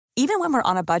Even when we're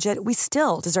on a budget, we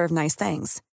still deserve nice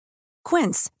things.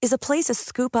 Quince is a place to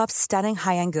scoop up stunning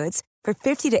high-end goods for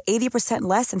 50 to 80%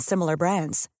 less than similar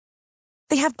brands.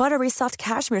 They have buttery soft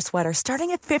cashmere sweaters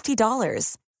starting at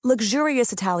 $50,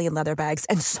 luxurious Italian leather bags,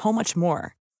 and so much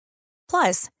more.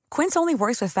 Plus, Quince only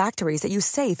works with factories that use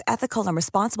safe, ethical, and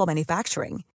responsible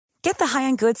manufacturing. Get the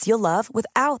high-end goods you'll love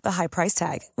without the high price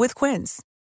tag with Quince.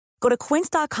 Go to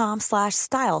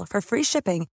quince.com/style for free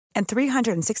shipping and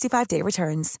 365-day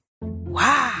returns.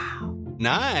 Wow.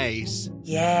 Nice.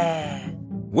 Yeah.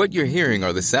 What you're hearing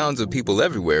are the sounds of people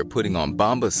everywhere putting on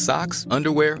Bombas socks,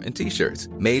 underwear, and T-shirts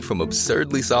made from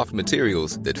absurdly soft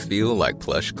materials that feel like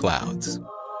plush clouds.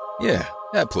 Yeah,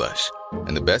 that plush.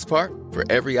 And the best part? For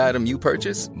every item you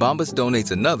purchase, Bombas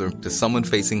donates another to someone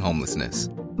facing homelessness.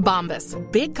 Bombas.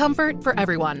 Big comfort for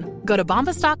everyone. Go to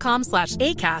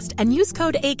bombas.com/ACAST and use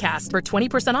code ACAST for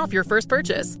 20% off your first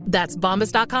purchase. That's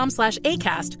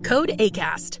bombas.com/ACAST. Code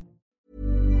ACAST.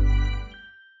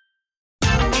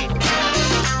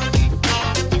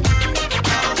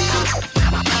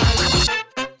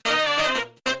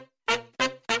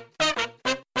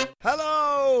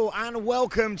 Hello and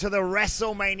welcome to the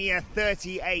WrestleMania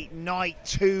 38 Night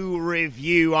 2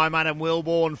 review. I'm Adam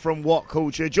Wilborn from What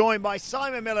Culture, joined by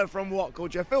Simon Miller from What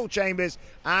Culture, Phil Chambers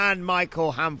and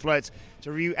Michael Hamflett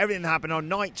to review everything that happened on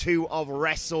Night 2 of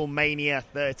WrestleMania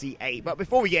 38. But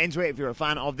before we get into it, if you're a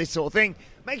fan of this sort of thing,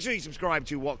 make sure you subscribe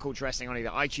to What Culture Wrestling on either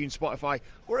iTunes, Spotify,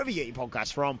 wherever you get your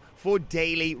podcasts from, for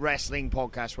daily wrestling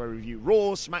podcasts where we review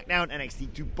Raw, SmackDown, NXT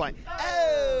 2.0,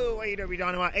 AEW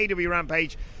Dynamite, AEW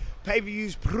Rampage,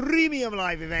 pay-per-views, premium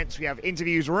live events. We have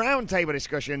interviews, roundtable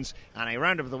discussions, and a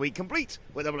roundup of the week, complete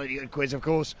with a bloody good quiz, of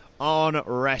course, on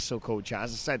Wrestle Culture.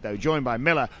 As I said, though, joined by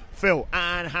Miller, Phil,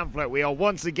 and Hamflett, we are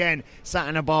once again sat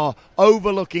in a bar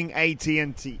overlooking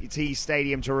AT&T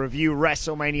Stadium to review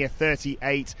WrestleMania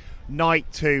 38 Night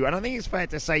 2. And I think it's fair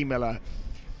to say, Miller,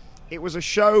 it was a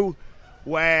show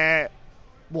where,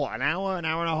 an hour and a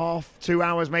half, 2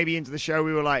 hours maybe into the show,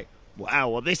 we were like, wow,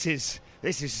 well, this is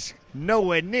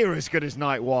nowhere near as good as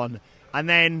Night 1. And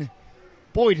then,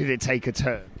 boy, did it take a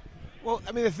turn. Well,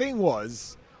 I mean, the thing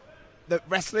was that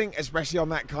wrestling, especially on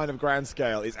that kind of grand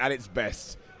scale, is at its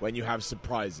best when you have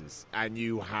surprises and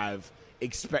you have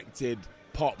expected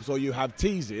pops or you have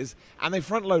teases, and they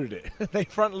front-loaded it. They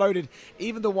front-loaded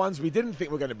even the ones we didn't think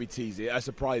were going to be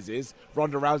surprises.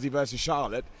 Ronda Rousey versus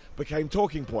Charlotte became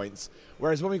talking points,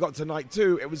 whereas when we got to Night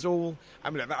 2, it was all, I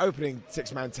mean, the opening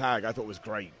six-man tag I thought was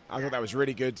great. I thought that was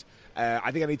really good.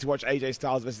 I think I need to watch AJ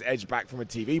Styles versus Edge back from a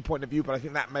TV point of view, but I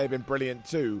think that may have been brilliant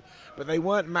too. But they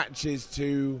weren't matches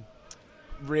to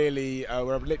really,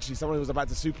 where literally someone was about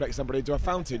to suplex somebody into a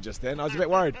fountain just then. I was a bit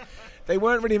worried. They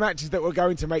weren't really matches that were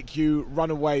going to make you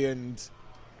run away and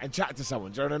chat to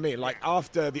someone. Do you know what I mean? Like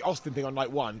after the Austin thing on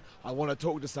Night 1, I want to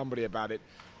talk to somebody about it.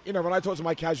 You know, when I talk to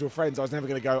my casual friends, I was never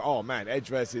going to go, oh man, Edge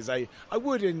versus I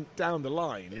would in down the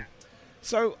line. Yeah.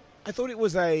 So I thought it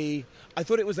was a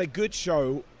good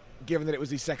show, given that it was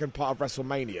the second part of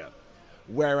WrestleMania.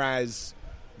 Whereas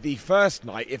the first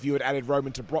night, if you had added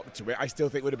Roman to Brock to it, I still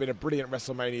think would have been a brilliant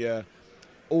WrestleMania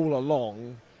all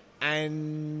along.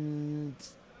 And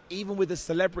even with the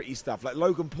celebrity stuff, like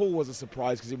Logan Paul was a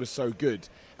surprise because he was so good.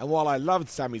 And while I loved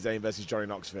Sami Zayn versus Johnny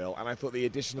Knoxville, and I thought the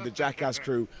addition of the Jackass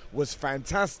crew was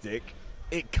fantastic,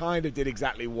 it kind of did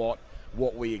exactly what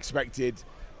we expected.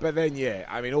 But then, yeah,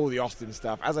 I mean, all the Austin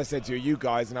stuff, as I said to you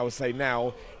guys, and I will say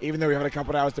now, even though we have a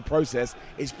couple of hours to process,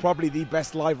 it's probably the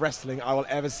best live wrestling I will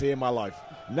ever see in my life.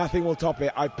 Nothing will top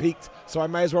it. I peaked, so I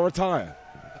may as well retire.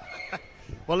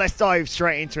 Well, let's dive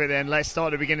straight into it then. Let's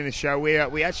start at the beginning of the show.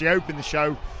 We actually opened the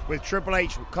show with Triple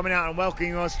H coming out and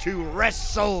welcoming us to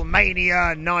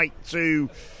WrestleMania Night 2.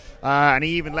 And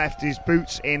he even left his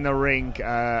boots in the ring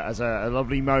as a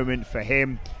lovely moment for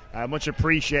him. Much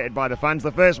appreciated by the fans.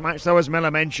 The first match, though, as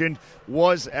Miller mentioned,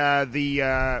 was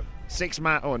the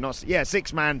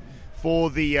six-man for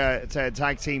the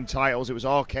tag team titles. It was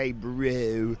RK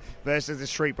Bro versus the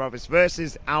Street Profits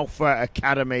versus Alpha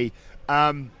Academy.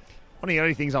 One of the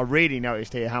only things I really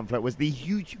noticed here, Hamflett, was the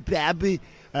huge bab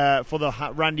for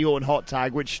the Randy Orton hot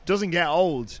tag, which doesn't get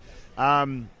old.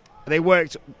 They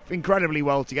worked incredibly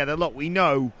well together. Look, we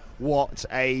know what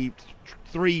a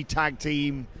three tag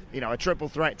team, a triple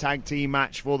threat tag team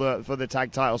match for the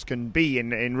tag titles can be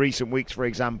in recent weeks. For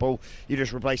example, you're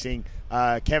just replacing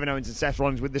Kevin Owens and Seth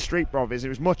Rollins with the Street Profits. It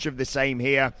was much of the same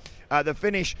here. The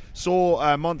finish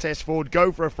saw Montez Ford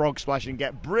go for a frog splash and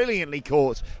get brilliantly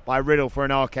caught by Riddle for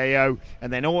an RKO,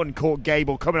 and then Orton caught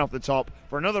Gable coming off the top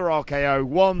for another RKO.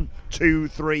 1, 2,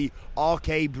 3.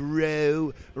 RK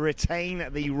Bro retain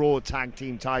the Raw Tag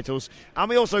Team titles. And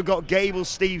we also got Gable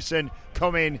Steveson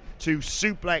come in to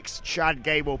suplex Chad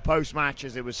Gable post-match,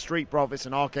 as it was Street Profits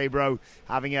and RK Bro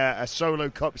having a solo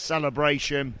cup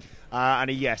celebration. And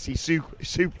he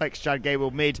suplexed Chad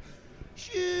Gable mid.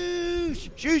 Shoes,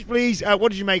 please.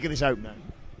 What did you make of this opener?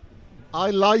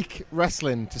 I like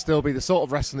wrestling to still be the sort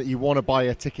of wrestling that you want to buy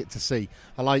a ticket to see.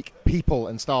 I like people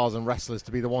and stars and wrestlers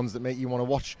to be the ones that make you want to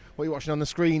watch what you're watching on the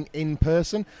screen in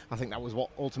person. I think that was what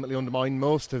ultimately undermined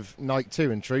most of Night 2,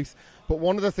 in truth. But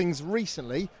one of the things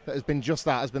recently that has been just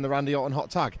that has been the Randy Orton hot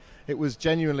tag. It was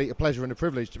genuinely a pleasure and a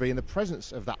privilege to be in the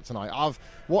presence of that tonight. I've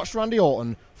watched Randy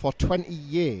Orton for 20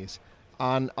 years.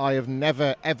 And I have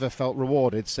never, ever felt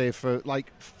rewarded, save for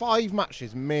like 5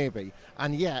 matches, maybe.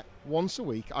 And yet, once a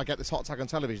week, I get this hot tag on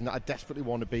television that I desperately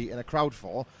want to be in a crowd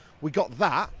for. We got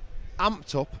that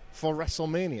amped up for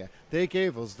WrestleMania. They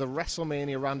gave us the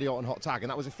WrestleMania Randy Orton hot tag,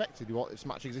 and that was effectively what this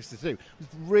match existed to do. It was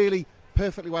really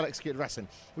perfectly well executed wrestling.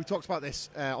 We talked about this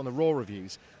on the Raw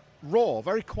reviews. Raw,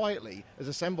 very quietly, has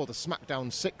assembled a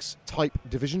SmackDown 6 type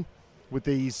division with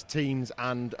these teams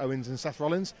and Owens and Seth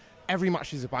Rollins. Every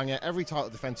match is a banger. Every title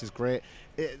defense is great.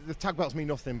 The tag belts mean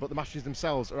nothing, but the matches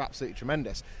themselves are absolutely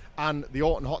tremendous. And the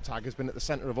Orton hot tag has been at the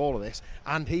centre of all of this.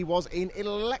 And he was in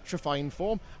electrifying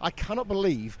form. I cannot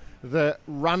believe that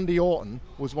Randy Orton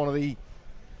was one of the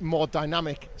more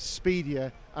dynamic,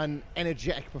 speedier and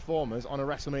energetic performers on a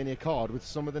WrestleMania card with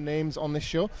some of the names on this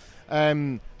show.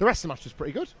 The rest of the match was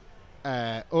pretty good.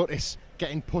 Otis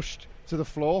getting pushed to the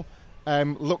floor.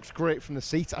 Looked great from the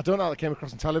seat. I don't know how that came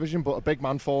across on television, but a big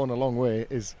man falling a long way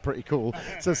is pretty cool.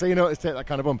 So you know, it's take that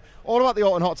kind of bump. All about the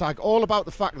Orton hot tag, all about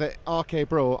the fact that RK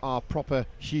Bro are proper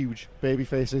huge baby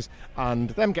faces,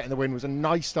 and them getting the win was a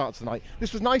nice start to the night.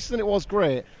 This was nicer than it was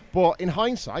great, but in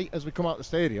hindsight, as we come out of the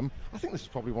stadium, I think this is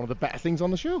probably one of the better things on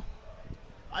the show.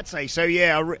 I'd say so,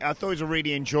 yeah. I thought it was a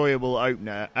really enjoyable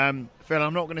opener. Phil,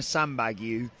 I'm not going to sandbag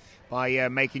you by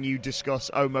making you discuss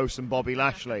Omos and Bobby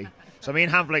Lashley. So me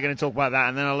and Hamflett are going to talk about that,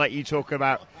 and then I'll let you talk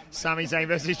about Sami Zayn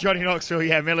versus Johnny Knoxville.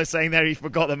 Yeah, Miller saying there he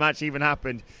forgot the match even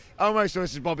happened. Omos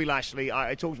versus Bobby Lashley.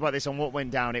 I talked about this on What Went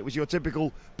Down. It was your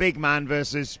typical big man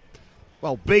versus,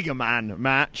 well, bigger man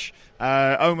match.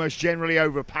 Omos generally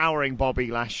overpowering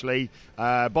Bobby Lashley.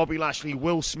 Bobby Lashley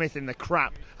Will Smith in the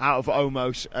crap out of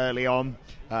Omos early on.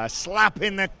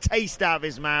 Slapping the taste out of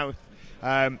his mouth.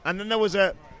 And then there was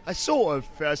a sort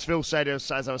of, as Phil said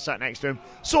as I was sat next to him,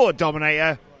 sort of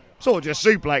dominator. Sort of just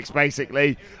suplex,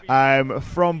 basically,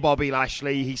 from Bobby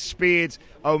Lashley. He speared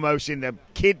Omos in the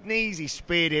kidneys. He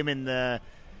speared him in the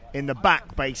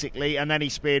back, basically, and then he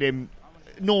speared him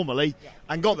normally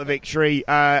and got the victory.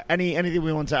 Anything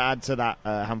we want to add to that,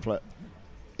 Hamflett?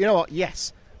 You know what?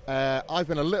 Yes. I've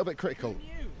been a little bit critical.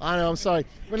 I know, I'm sorry.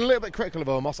 I've been a little bit critical of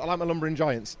Omos. I like my Lumbering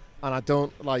Giants, and I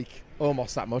don't like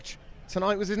Omos that much.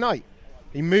 Tonight was his night.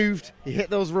 He moved, he hit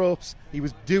those ropes, he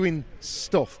was doing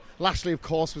stuff. Lashley, of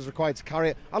course, was required to carry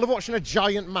it. I love watching a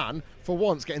giant man, for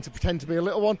once, getting to pretend to be a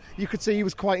little one. You could see he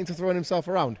was quite into throwing himself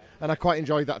around, and I quite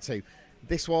enjoyed that too.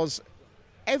 This was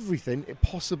everything it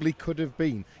possibly could have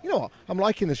been. You know what? I'm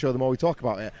liking the show the more we talk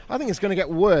about it. I think it's going to get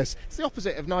worse. It's the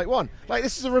opposite of Night 1. Like,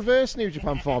 this is a reverse New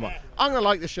Japan format. I'm going to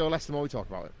like the show less the more we talk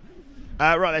about it.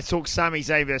 Right, let's talk Sami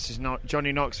Zayn versus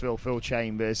Johnny Knoxville, Phil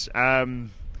Chambers. My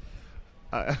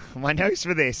notes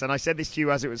for this, and I said this to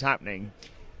you as it was happening,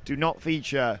 do not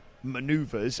feature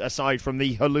manoeuvres aside from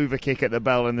the haluva kick at the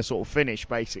bell and the sort of finish,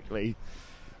 basically,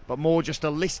 but more just a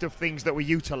list of things that were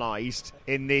utilised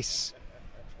in this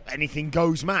anything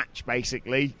goes match,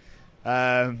 basically.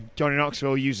 Johnny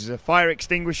Knoxville uses a fire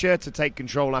extinguisher to take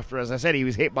control after, as I said, he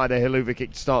was hit by the haluva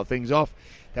kick to start things off.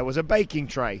 There was a baking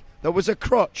tray, there was a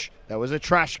crutch, there was a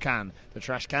trash can. The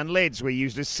trash can lids were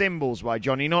used as symbols by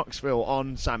Johnny Knoxville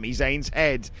on Sami Zayn's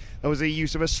head. There was a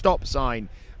use of a stop sign.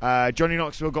 Johnny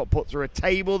Knoxville got put through a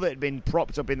table that had been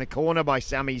propped up in the corner by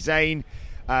Sami Zayn.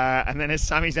 And then as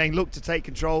Sami Zayn looked to take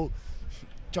control,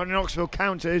 Johnny Knoxville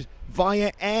countered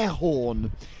via air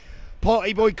horn.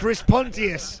 Party Boy Chris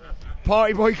Pontius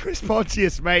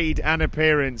made an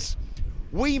appearance.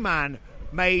 Wee Man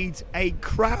made a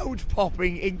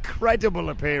crowd-popping, incredible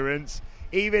appearance,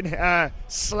 even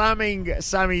slamming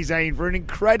Sami Zayn for an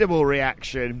incredible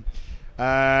reaction.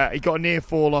 He got a near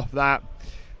fall off that.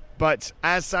 But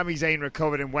as Sami Zayn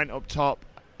recovered and went up top,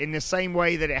 in the same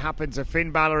way that it happened to Finn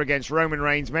Balor against Roman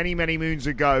Reigns many, many moons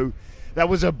ago, there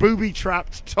was a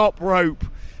booby-trapped top rope.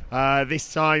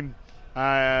 This time,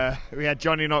 we had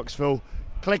Johnny Knoxville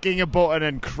clicking a button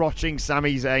and crotching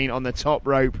Sami Zayn on the top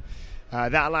rope.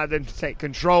 That allowed them to take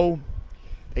control.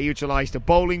 They utilised a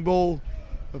bowling ball.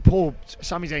 But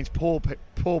Sami Zayn's poor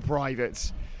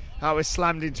privates. That was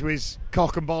slammed into his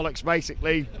cock and bollocks,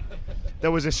 basically.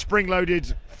 There was a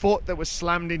spring-loaded foot that was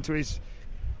slammed into his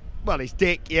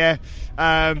dick, yeah.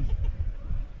 The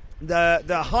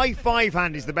high five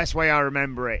hand is the best way I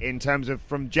remember it in terms of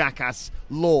from Jackass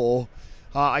lore.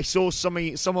 I saw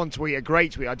someone tweet a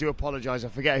great tweet. I do apologise. I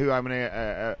forget who I'm going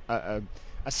to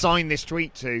assign this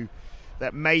tweet to.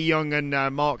 That Mae Young and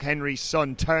Mark Henry's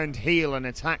son turned heel and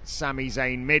attacked Sami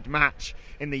Zayn mid-match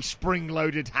in the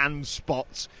spring-loaded hand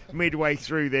spots midway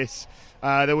through this.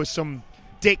 There was some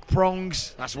dick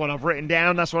prongs. That's what I've written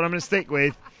down. That's what I'm going to stick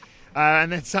with.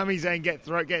 And then Sami Zayn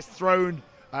gets thrown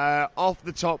off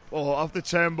the top or off the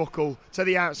turnbuckle to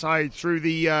the outside through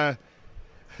the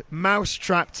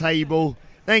mousetrap table.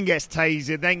 Then gets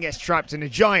tasered. Then gets trapped in a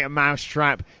giant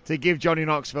mousetrap to give Johnny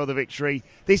Knoxville the victory.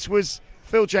 This was...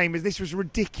 Phil Chambers, this was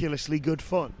ridiculously good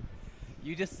fun.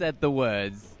 You just said the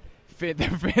words.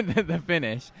 The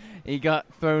finish. He got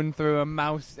thrown through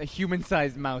a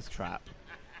human-sized mouse trap.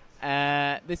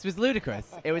 This was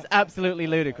ludicrous. It was absolutely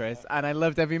ludicrous, and I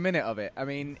loved every minute of it. I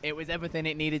mean, it was everything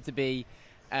it needed to be.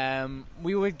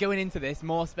 We were going into this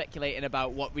more speculating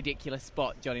about what ridiculous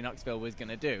spot Johnny Knoxville was going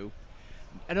to do.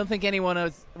 I don't think one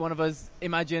of us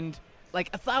imagined...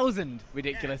 1,000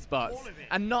 ridiculous spots,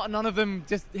 and none of them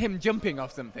just him jumping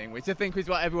off something, which I think was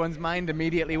what everyone's mind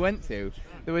immediately went to.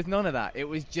 There was none of that. It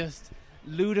was just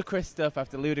ludicrous stuff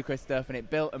after ludicrous stuff, and it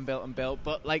built and built and built.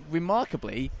 But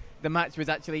remarkably, the match was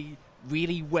actually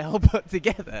really well put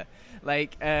together.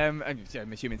 I'm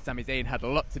assuming Sami Zayn had a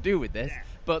lot to do with this,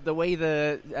 but the way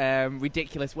the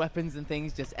ridiculous weapons and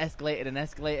things just escalated,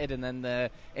 and then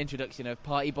the introduction of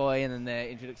Party Boy and then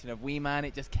the introduction of Wee Man,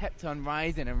 it just kept on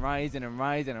rising and rising and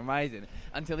rising and rising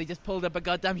until he just pulled up a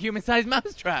goddamn human-sized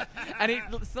mousetrap and it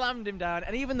slammed him down.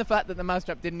 And even the fact that the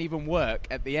mousetrap didn't even work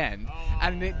at the end,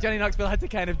 and Johnny Knoxville had to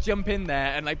kind of jump in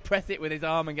there and press it with his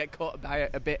arm and get caught by it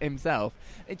a bit himself,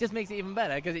 it just makes it even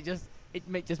better because it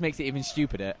just makes it even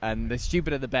stupider, and the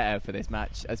stupider the better for this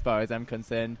match as far as I'm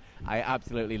concerned. I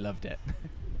absolutely loved it.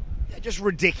 Just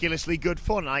ridiculously good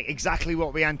fun, exactly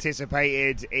what we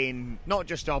anticipated in not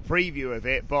just our preview of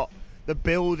it, but the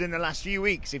build in the last few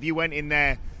weeks. If you went in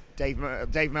there,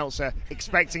 Dave Meltzer,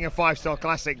 expecting a 5-star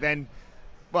classic, then,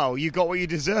 well, you got what you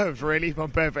deserved, really, if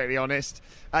I'm perfectly honest.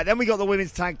 Then we got the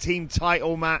women's tag team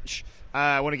title match.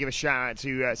 I want to give a shout out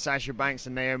to Sasha Banks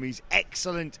and Naomi's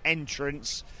excellent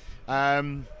entrance.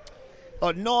 Not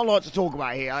a lot to talk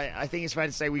about here. I think it's fair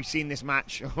to say we've seen this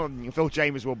match. Phil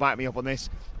Chambers will back me up on this,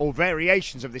 or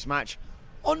variations of this match,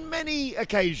 on many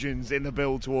occasions in the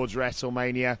build towards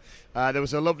WrestleMania. There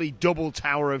was a lovely double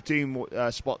Tower of Doom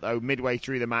spot, though, midway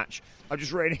through the match. I've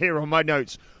just written here on my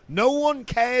notes, no one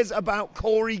cares about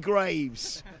Corey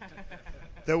Graves.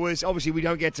 There was, obviously, we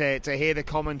don't get to hear the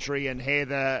commentary and hear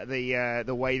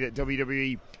the way that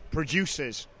WWE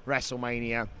produces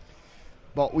WrestleMania.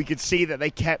 But we could see that they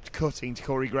kept cutting to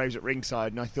Corey Graves at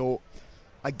ringside, and I thought,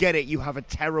 I get it, you have a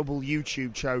terrible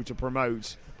YouTube show to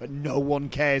promote, but no one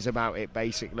cares about it,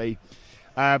 basically.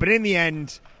 But in the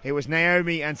end, it was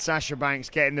Naomi and Sasha Banks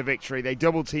getting the victory. They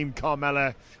double-teamed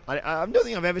Carmella. I don't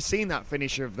think I've ever seen that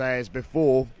finish of theirs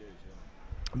before,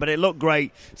 but it looked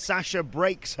great. Sasha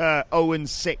breaks her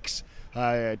 0-6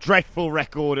 dreadful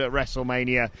record at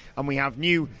WrestleMania, and we have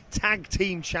new tag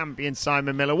team champion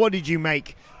Simon Miller. What did you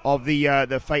make of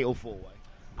the fatal four-way?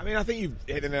 I mean, I think you've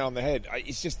hit the nail on the head. I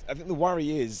think the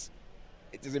worry is,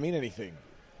 it doesn't mean anything.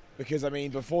 Because, I mean,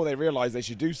 before they realised they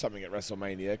should do something at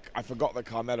WrestleMania, I forgot that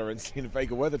Carmella and Cena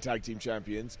Vega were the tag team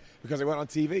champions because they went on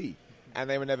TV and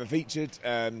they were never featured.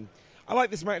 I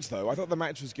like this match, though. I thought the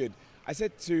match was good. I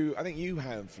said to, I think you,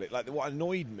 Hamflet, what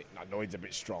annoyed me, annoyed's a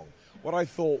bit strong, what I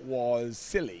thought was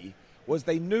silly was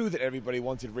they knew that everybody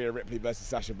wanted Rhea Ripley versus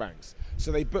Sasha Banks.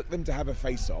 So they booked them to have a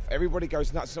face-off. Everybody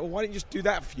goes nuts. So why didn't you just do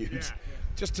that feud? Yeah.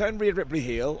 Just turn Rhea Ripley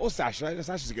heel, or Sasha.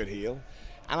 Sasha's a good heel.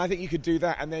 And I think you could do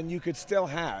that, and then you could still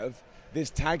have this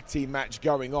tag team match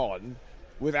going on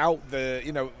without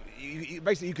the,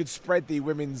 basically you could spread the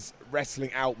women's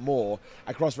wrestling out more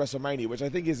across WrestleMania, which I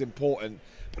think is important.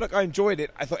 But look, I enjoyed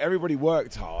it. I thought everybody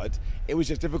worked hard. It was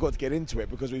just difficult to get into it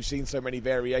because we've seen so many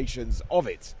variations of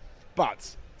it.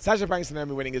 But Sasha Banks and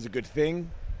Naomi winning is a good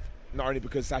thing, not only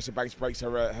because Sasha Banks breaks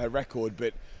her record,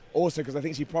 but also because I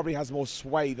think she probably has more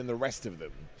sway than the rest of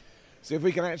them. So if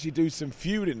we can actually do some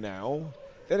feuding now,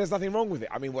 then there's nothing wrong with it.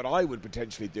 I mean, what I would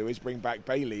potentially do is bring back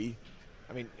Bayley.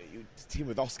 I mean, team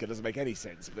with Asuka doesn't make any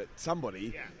sense, but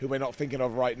somebody who we're not thinking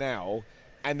of right now,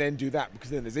 and then do that, because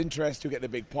then there's interest. You'll get the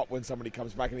big pop when somebody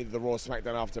comes back in either the Raw or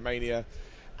SmackDown after Mania.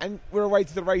 And we're away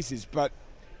to the races, but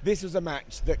this was a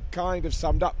match that kind of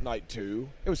summed up night 2.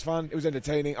 It was fun, it was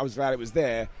entertaining, I was glad it was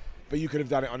there, but you could have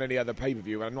done it on any other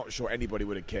pay-per-view, and I'm not sure anybody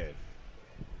would have cared.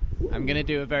 I'm going to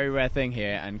do a very rare thing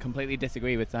here and completely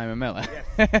disagree with Simon Miller.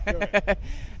 Yes,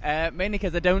 mainly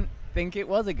because I don't think it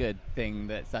was a good thing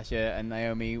that Sasha and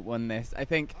Naomi won this. I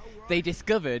think they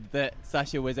discovered that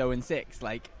Sasha was 0-6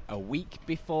 like a week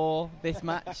before this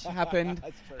match happened,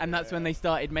 and that's when they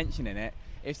started mentioning it.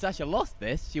 If Sasha lost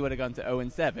this, she would have gone to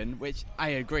 0-7, which I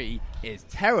agree is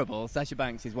terrible. Sasha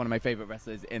Banks is one of my favourite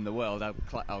wrestlers in the world.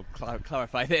 I'll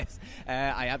clarify this.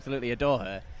 I absolutely adore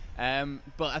her.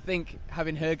 But I think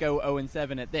having her go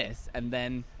 0-7 at this, and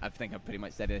then, I think I've pretty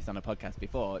much said this on a podcast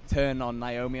before, turn on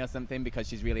Naomi or something because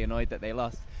she's really annoyed that they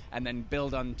lost, and then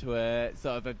build onto a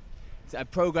sort of a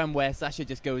program where Sasha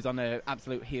just goes on an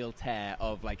absolute heel tear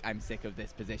of like, I'm sick of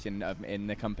this position in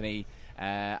the company,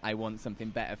 I want something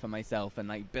better for myself, and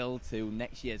like build to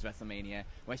next year's WrestleMania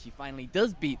where she finally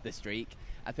does beat the streak.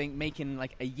 I think making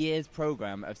like a year's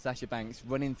program of Sasha Banks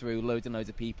running through loads and loads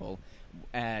of people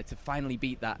to finally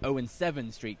beat that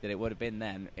 0-7 streak that it would have been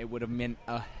then, it would have meant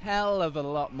a hell of a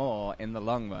lot more in the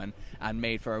long run and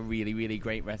made for a really, really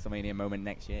great WrestleMania moment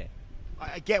next year.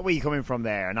 I get where you're coming from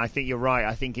there, and I think you're right.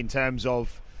 I think in terms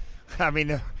of, I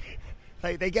mean,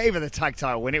 they gave her the tag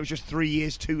title win. It was just 3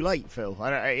 years too late, Phil.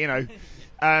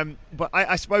 But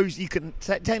I suppose you can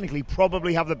technically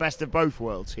probably have the best of both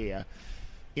worlds here.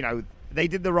 You know, they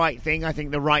did the right thing. I think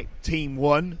the right team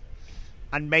won.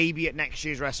 And maybe at next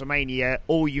year's WrestleMania,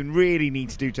 all you really need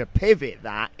to do to pivot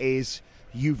that is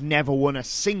you've never won a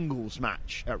singles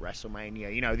match at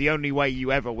WrestleMania. You know, the only way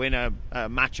you ever win a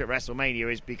match at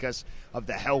WrestleMania is because of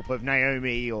the help of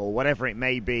Naomi or whatever it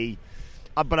may be.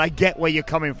 But I get where you're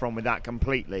coming from with that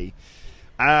completely.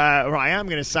 Right, I'm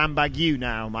going to sandbag you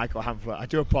now, Michael Hamflett. I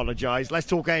do apologise. Let's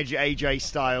talk AJ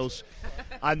Styles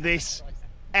and this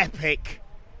epic.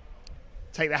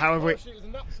 Take this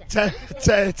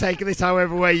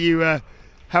however way you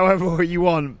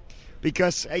want,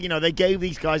 because they gave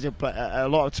these guys a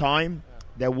lot of time.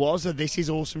 There was a "This is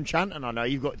awesome" chant, and I know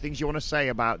you've got things you want to say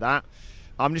about that.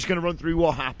 I'm just going to run through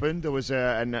what happened. There was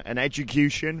an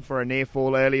execution for a near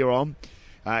fall earlier on.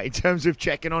 In terms of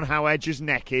checking on how Edge's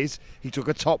neck is, he took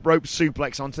a top rope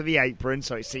suplex onto the apron,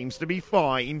 so it seems to be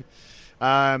fine.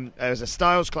 There's a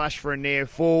Styles Clash for a near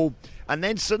fall, and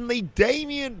then suddenly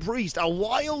Damian Priest, a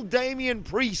wild Damian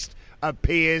Priest,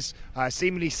 appears,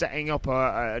 seemingly setting up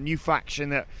a new faction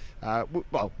that,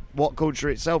 What Culture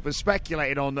itself has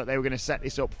speculated on that they were going to set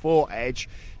this up for Edge.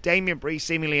 Damian Priest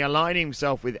seemingly aligning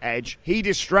himself with Edge. His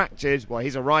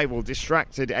arrival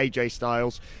distracted AJ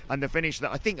Styles, and the finish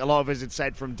that I think a lot of us had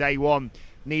said from day one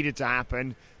needed to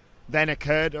happen then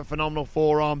occurred. A phenomenal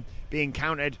forearm being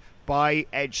countered by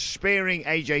Edge, spearing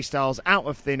AJ Styles out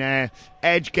of thin air.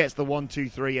 Edge gets the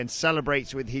 1-2-3 and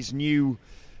celebrates with his new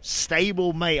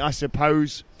stable mate, I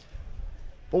suppose.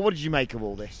 But what did you make of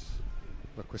all this?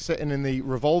 Look, we're sitting in the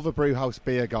Revolver Brewhouse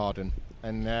beer garden,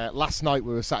 and last night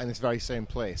we were sat in this very same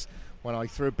place when I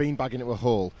threw a beanbag into a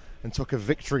hole and took a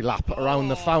victory lap around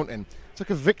the fountain.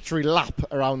 Took a victory lap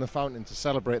around the fountain to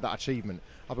celebrate that achievement.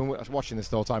 I've been watching this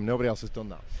the whole time. Nobody else has done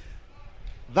that.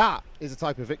 That is the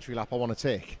type of victory lap I want to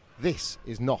take. This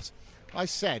is not. I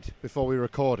said before we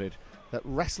recorded that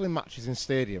wrestling matches in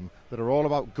stadium that are all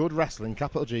about good wrestling,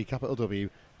 capital G, capital W,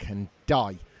 can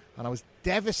die. And I was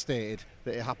devastated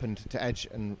that it happened to Edge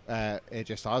and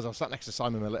AJ Styles. I was sat next to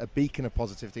Simon Miller, a beacon of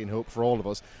positivity and hope for all of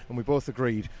us, and we both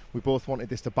agreed. We both wanted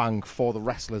this to bang for the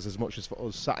wrestlers as much as for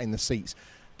us sat in the seats.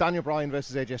 Daniel Bryan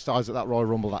versus AJ Styles at that Royal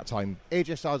Rumble that time.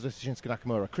 AJ Styles versus Shinsuke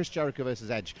Nakamura. Chris Jericho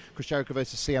versus Edge. Chris Jericho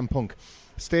versus CM Punk.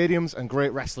 Stadiums and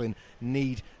great wrestling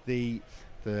need the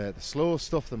slow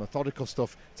stuff, the methodical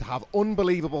stuff, to have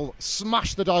unbelievable,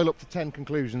 smash the dial up to 10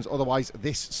 conclusions. Otherwise,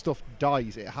 this stuff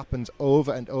dies. It happens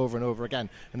over and over and over again.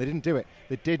 And they didn't do it.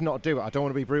 They did not do it. I don't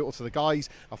want to be brutal to the guys.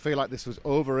 I feel like this was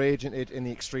over-agented in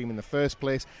the extreme in the first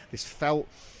place. This felt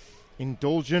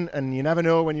indulgent, and you never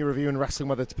know when you're reviewing wrestling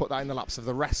whether to put that in the laps of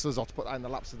the wrestlers or to put that in the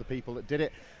laps of the people that did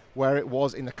it. Where it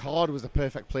was in the card was the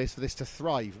perfect place for this to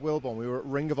thrive. Wilborn, we were at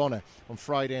Ring of Honor on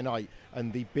Friday night,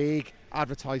 and the big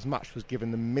advertised match was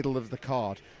given the middle of the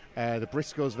card. The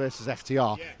Briscoes versus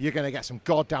FTR. Yeah. You're going to get some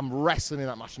goddamn wrestling in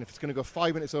that match, and if it's going to go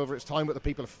 5 minutes over its time, but the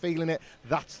people are feeling it,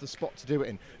 that's the spot to do it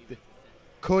in.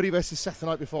 Cody versus Seth the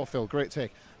night before, Phil, great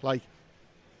take. Like,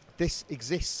 this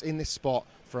exists in this spot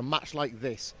for a match like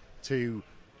this to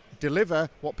deliver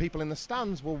what people in the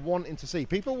stands were wanting to see.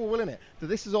 People were willing it. The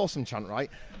 "This is awesome" chant, right?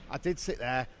 I did sit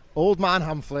there, old man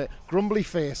Hamflett, grumbly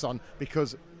face on,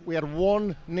 because we had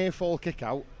one near fall kick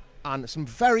out, and some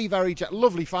very, very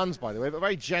lovely fans, by the way, but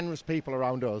very generous people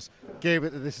around us gave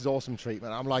it the "this is awesome"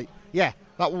 treatment. I'm like, yeah,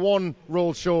 that one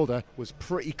rolled shoulder was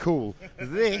pretty cool.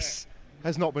 This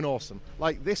has not been awesome.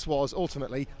 Like, this was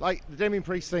ultimately, like, the Damien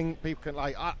Priest thing, people can,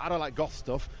 like, I don't like goth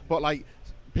stuff, but, like,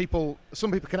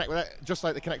 some people connect with it just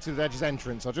like they connected with Edge's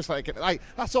entrance, or just like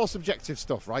that's all subjective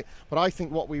stuff, right? But I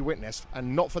think what we witnessed,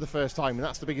 and not for the first time, and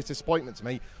that's the biggest disappointment to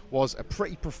me, was a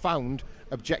pretty profound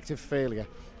objective failure.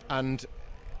 And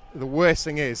the worst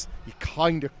thing is, you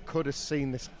kind of could have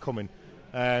seen this coming.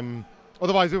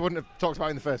 Otherwise, we wouldn't have talked about it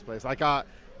in the first place. Like,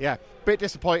 yeah, bit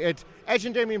disappointed. Edge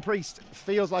and Damien Priest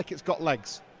feels like it's got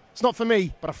legs. It's not for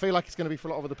me, but I feel like it's going to be for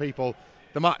a lot of other people.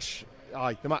 The match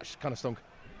kind of stunk.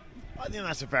 I think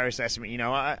that's a fair assessment. You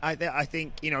know, I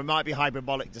think, you know, it might be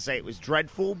hyperbolic to say it was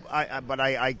dreadful, but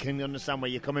I can understand where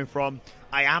you're coming from.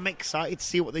 I am excited to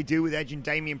see what they do with Edge and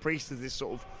Damien Priest as this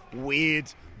sort of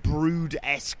weird,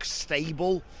 Brood-esque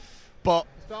stable. But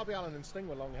it's Darby Allin and Sting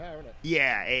with long hair, isn't it?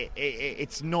 Yeah,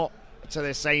 it's not to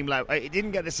the same level. It didn't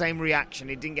get the same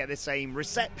reaction. It didn't get the same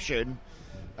reception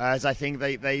as I think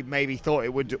they maybe thought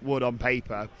it would on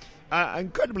paper.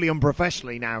 Incredibly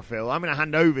unprofessionally now, Phil. I'm going to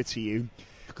hand over to you,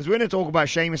 because we're going to talk about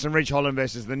Sheamus and Ridge Holland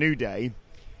versus The New Day,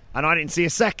 and I didn't see a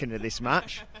second of this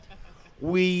match.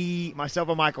 Myself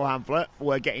and Michael Hamflett,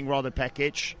 were getting rather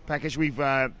peckish. We've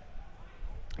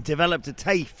developed a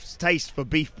taste for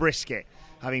beef brisket,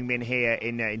 having been here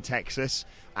in Texas,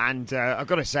 and I've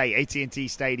got to say, AT&T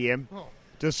Stadium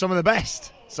does some of the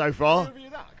best so far. Can we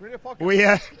review that? Can we do a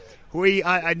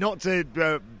podcast? Not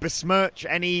to besmirch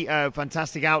any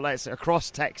fantastic outlets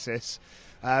across Texas,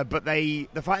 but the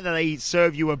fact that they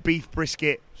serve you a beef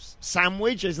brisket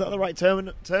sandwich, is that the right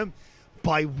term?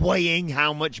 By weighing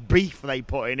how much beef they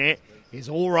put in it, is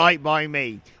all right by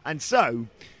me. And so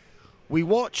we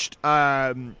watched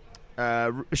Sheamus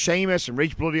and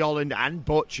Ridge Bloody Holland and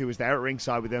Butch, who was there at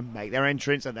ringside with them, make their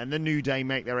entrance, and then the New Day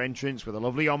make their entrance with a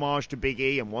lovely homage to Big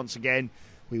E. And once again,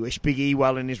 we wish Big E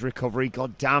well in his recovery.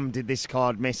 God damn, did this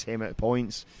card miss him at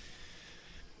points.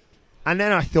 And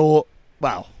then I thought,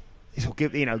 well, this will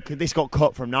give, this got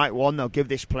cut from night one. They'll give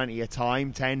this plenty of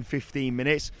time, 10, 15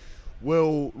 minutes.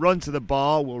 We'll run to the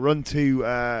bar. We'll run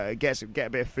to get a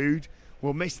bit of food.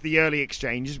 We'll miss the early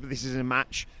exchanges, but this is a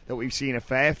match that we've seen a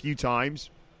fair few times.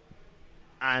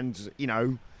 And,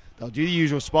 they'll do the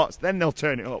usual spots. Then they'll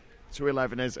turn it up to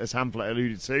 11, as Hamflett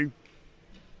alluded to.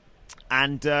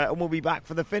 And we'll be back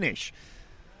for the finish.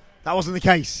 That wasn't the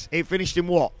case. It finished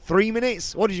in, 3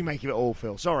 minutes? What did you make of it all,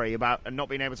 Phil? Sorry about not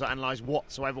being able to analyse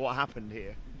whatsoever what happened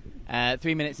here.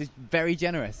 3 minutes is very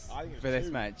generous for this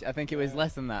match. I think it was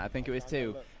less than that. I think it was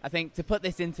 2. I think, to put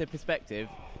this into perspective,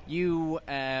 you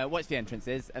watched the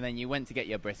entrances and then you went to get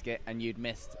your brisket, and you'd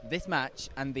missed this match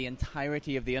and the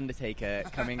entirety of The Undertaker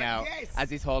coming out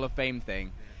as his Hall of Fame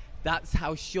thing. That's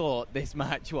how short this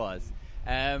match was.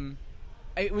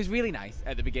 It was really nice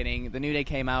at the beginning. The New Day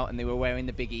came out and they were wearing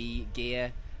the Big E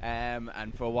gear.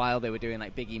 And for a while they were doing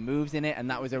like Big E moves in it, and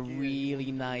that was a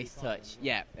really nice touch.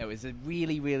 Yeah, it was a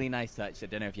really, really nice touch. I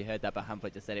don't know if you heard that, but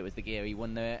Hamflett just said it was the gear he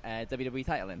won the WWE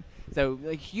title in. So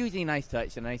a hugely nice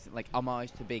touch, a nice like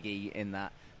homage to Big E in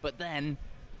that. But then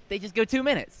they just go 2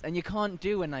 minutes, and you can't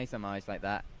do a nice homage like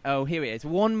that. Oh, here it is,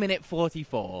 1 minute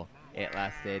 44. It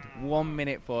lasted 1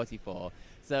 minute 44.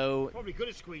 So probably could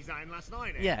have squeezed that in last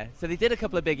night. Yeah, so they did a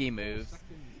couple of Big E moves.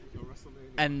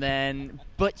 And then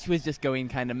Butch was just going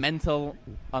kind of mental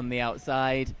on the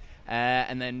outside.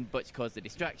 And then Butch caused a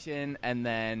distraction. And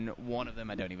then one of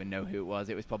them, I don't even know who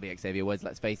it was probably Xavier Woods,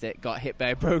 let's face it, got hit by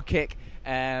a bro kick.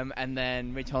 And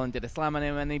then Ridge Holland did a slam on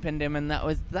him and he pinned him, and that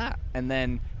was that. And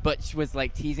then Butch was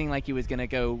like teasing like he was going to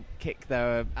go kick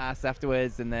their ass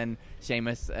afterwards. And then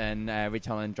Sheamus and Ridge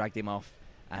Holland dragged him off.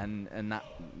 And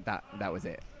that was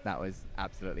it. That was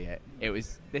absolutely it.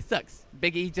 This sucks.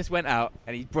 Big E just went out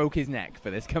and he broke his neck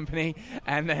for this company,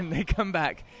 and then they come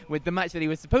back with the match that he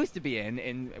was supposed to be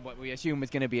in what we assume was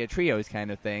going to be a trios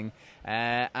kind of thing,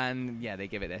 and yeah, they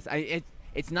give it this.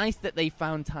 It's nice that they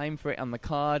found time for it on the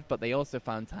card, but they also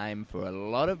found time for a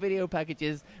lot of video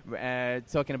packages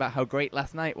talking about how great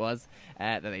last night was,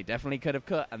 that they definitely could have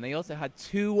cut, and they also had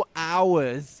 2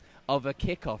 hours of a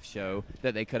kickoff show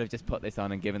that they could have just put this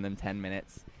on and given them 10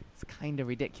 minutes. It's kind of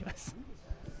ridiculous.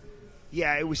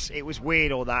 Yeah, it was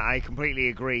weird, all that. I completely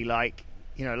agree. Like,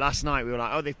 last night we were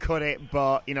like, oh, they've cut it,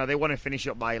 but they want to finish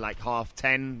up by like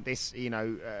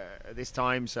 10:30 this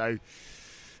time. So,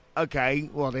 okay,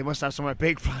 well, they must have somewhere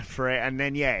big planned for it. And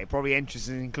then, yeah, probably entrances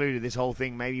included. This whole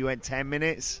thing maybe went 10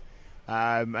 minutes.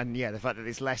 And yeah, the fact that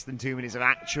it's less than 2 minutes of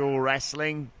actual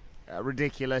wrestling,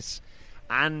 ridiculous.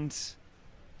 And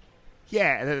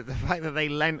Yeah, the fact that they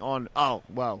lent on,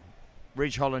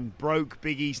 Ridge Holland broke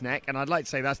Big E's neck, and I'd like to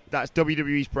say that's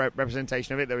WWE's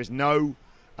representation of it. There is no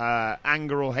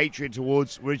anger or hatred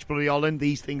towards Ridge Bloody Holland.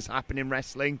 These things happen in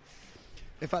wrestling.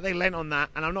 The fact they lent on that,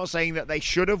 and I'm not saying that they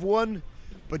should have won,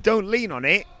 but don't lean on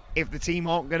it if the team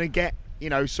aren't going to get,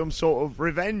 some sort of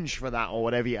revenge for that or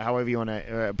whatever, however you want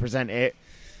to present it.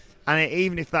 And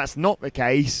even if that's not the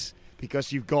case,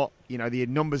 because you've got, the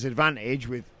numbers advantage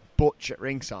with Butch at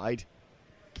ringside,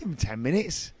 give him 10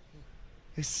 minutes.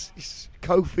 It's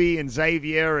Kofi and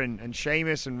Xavier and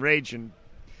Sheamus and Ridge and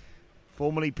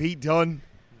formerly Pete Dunne.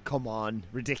 Come on,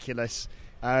 ridiculous.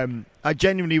 I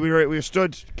genuinely, we were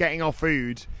stood getting our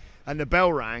food and the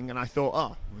bell rang and I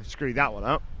thought, we'll screw that one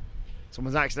up.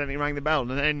 Someone's accidentally rang the bell,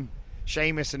 and then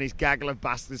Sheamus and his gaggle of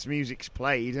bastards music's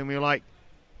played and we were like,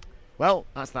 well,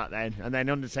 that's that then. And then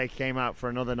Undertaker came out for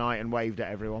another night and waved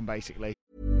at everyone, basically.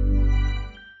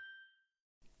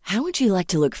 How would you like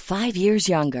to look 5 years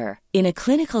younger? In a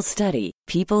clinical study,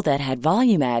 people that had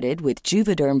volume added with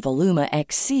Juvederm Voluma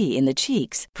XC in the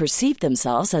cheeks perceived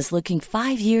themselves as looking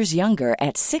 5 years younger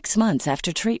at 6 months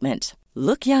after treatment.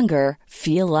 Look younger,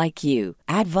 feel like you.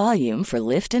 Add volume for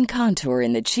lift and contour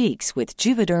in the cheeks with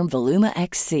Juvederm Voluma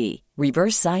XC.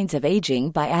 Reverse signs of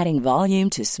aging by adding volume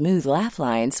to smooth laugh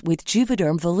lines with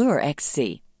Juvederm Volure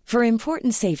XC. For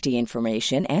important safety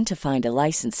information and to find a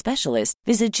licensed specialist,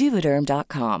 visit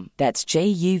Juvederm.com. That's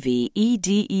JUVEDERM.com.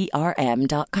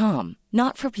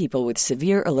 Not for people with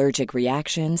severe allergic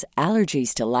reactions,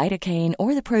 allergies to lidocaine,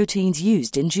 or the proteins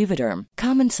used in Juvederm.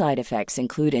 Common side effects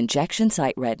include injection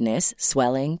site redness,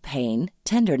 swelling, pain,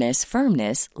 tenderness,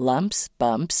 firmness, lumps,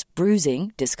 bumps,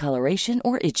 bruising, discoloration,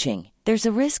 or itching. There's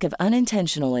a risk of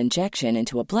unintentional injection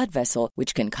into a blood vessel,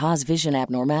 which can cause vision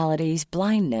abnormalities,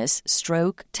 blindness,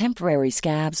 stroke, temporary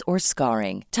scabs, or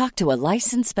scarring. Talk to a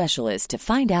licensed specialist to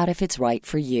find out if it's right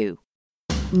for you.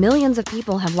 Millions of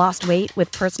people have lost weight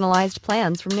with personalized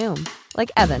plans from Noom.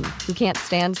 Like Evan, who can't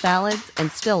stand salads and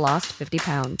still lost 50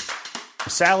 pounds.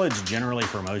 Salads generally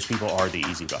for most people are the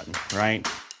easy button, right?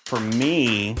 For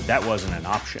me, that wasn't an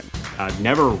option. I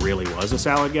never really was a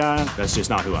salad guy. That's just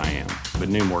not who I am. But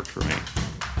Noom worked for me.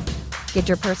 Get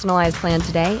your personalized plan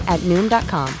today at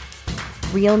Noom.com.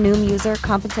 Real Noom user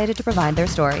compensated to provide their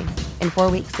story. In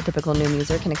 4 weeks, the typical Noom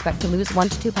user can expect to lose 1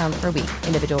 to 2 pounds per week.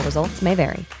 Individual results may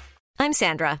vary. I'm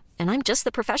Sandra, and I'm just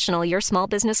the professional your small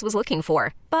business was looking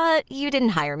for. But you didn't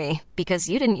hire me because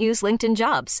you didn't use LinkedIn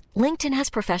Jobs. LinkedIn has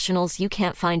professionals you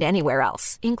can't find anywhere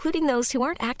else, including those who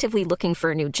aren't actively looking for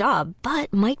a new job,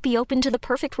 but might be open to the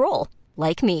perfect role,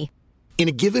 like me. In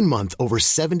a given month, over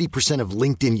 70% of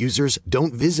LinkedIn users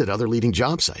don't visit other leading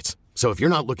job sites. So if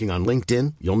you're not looking on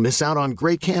LinkedIn, you'll miss out on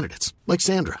great candidates like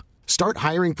Sandra. Start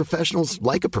hiring professionals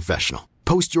like a professional.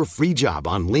 Post your free job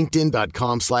on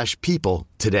linkedin.com/people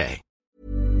today.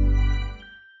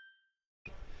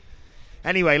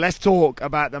 Anyway, let's talk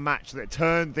about the match that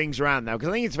turned things around now, because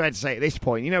I think it's fair to say at this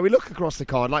point, we look across the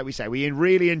card, like we say, we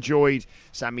really enjoyed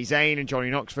Sami Zayn and Johnny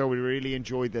Knoxville. We really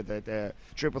enjoyed the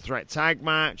triple threat tag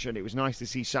match, and it was nice to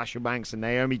see Sasha Banks and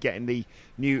Naomi getting the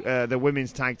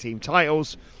women's tag team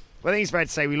titles. But I think it's fair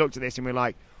to say we looked at this and we're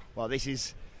like, well,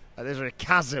 there's a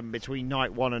chasm between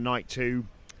night one and night two.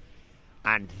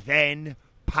 And then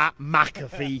Pat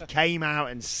McAfee came out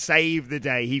and saved the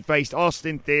day. He faced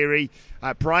Austin Theory.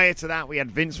 Prior to that, we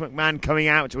had Vince McMahon coming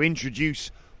out to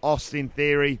introduce Austin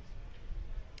Theory.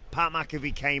 Pat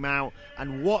McAfee came out,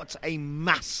 and what a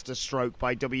masterstroke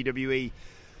by WWE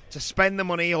to spend the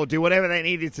money or do whatever they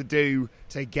needed to do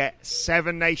to get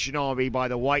Seven Nation Army by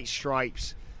the White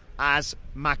Stripes as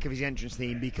McAfee's entrance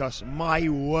theme, because my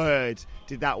word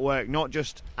did that work, not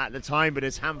just at the time, but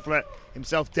as Hamflett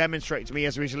himself demonstrated to me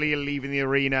as we was leaving the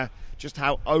arena, just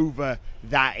how over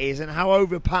that is and how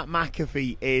over Pat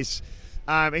McAfee is.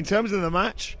 In terms of the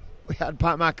match, we had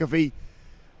Pat McAfee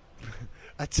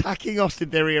attacking Austin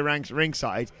Theory around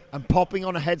ringside and popping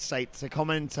on a headset to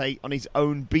commentate on his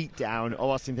own beatdown of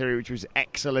Austin Theory, which was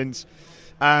excellent.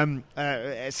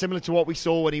 Similar to what we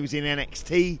saw when he was in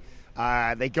NXT.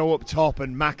 They go up top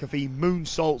and McAfee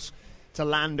moonsaults to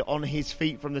land on his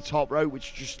feet from the top rope,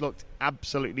 which just looked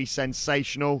absolutely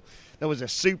sensational. There was a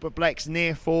superplex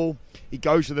near fall. He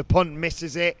goes for the punt,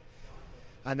 misses it.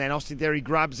 And then Austin Theory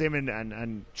grabs him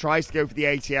and tries to go for the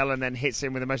ATL and then hits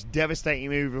him with the most devastating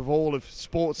move of all of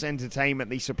sports entertainment,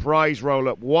 the surprise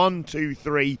roll-up. 1, 2,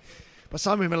 3. But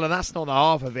Simon Miller, that's not the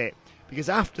half of it. Because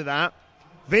after that,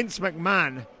 Vince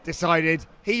McMahon decided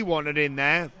he wanted in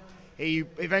there. He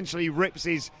eventually rips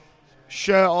his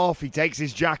shirt off. He takes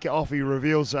his jacket off. He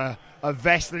reveals a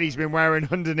vest that he's been wearing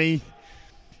underneath.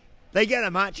 They get a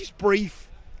match. It's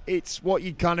brief. It's what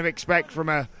you'd kind of expect from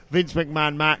a Vince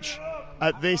McMahon match.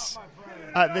 at this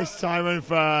time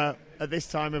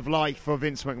of life for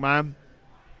Vince McMahon.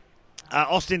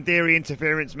 Austin Theory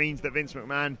interference means that Vince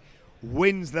McMahon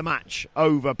wins the match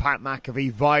over Pat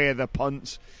McAfee via the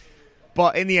punt.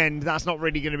 But in the end, that's not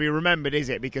really going to be remembered, is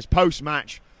it? Because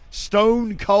post-match,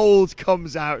 Stone Cold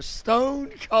comes out.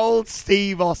 Stone Cold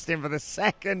Steve Austin for the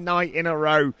second night in a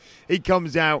row. He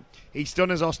comes out. He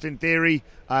stunners Austin Theory.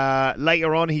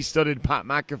 Later on, he stunned Pat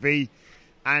McAfee.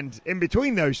 And in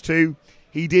between those two,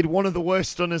 he did one of the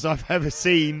worst stunners I've ever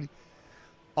seen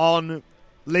on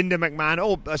Vince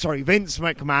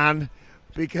McMahon,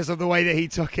 because of the way that he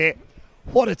took it.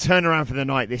 What a turnaround for the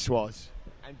night this was.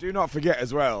 And do not forget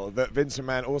as well that Vince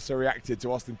McMahon also reacted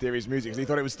to Austin Theory's music because he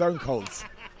thought it was Stone Cold's.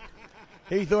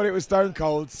 He thought it was Stone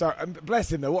Cold. So, and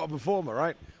bless him though, what a performer,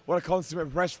 right? What a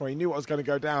consummate professional. He knew what was going to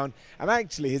go down. And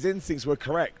actually, his instincts were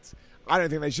correct. I don't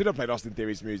think they should have played Austin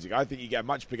Theory's music. I think you get a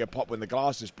much bigger pop when the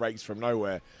glass just breaks from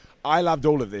nowhere. I loved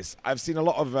all of this. I've seen a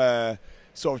lot of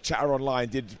sort of chatter online.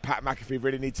 Did Pat McAfee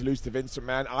really need to lose to Vince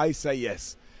McMahon? I say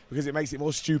yes, because it makes it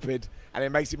more stupid and it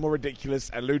makes it more ridiculous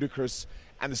and ludicrous.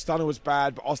 And the stunner was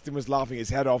bad, but Austin was laughing his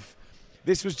head off.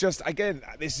 This was just, again,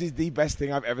 this is the best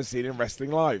thing I've ever seen in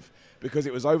wrestling live, because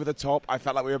it was over the top. I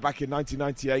felt like we were back in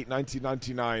 1998,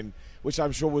 1999, which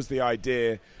I'm sure was the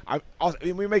idea.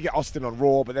 We may get Austin on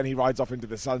Raw, but then he rides off into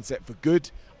the sunset for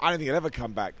good. I don't think he'll ever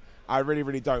come back. I really,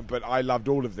 really don't, but I loved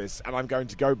all of this, and I'm going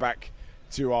to go back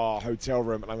to our hotel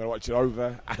room and I'm going to watch it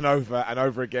over and over and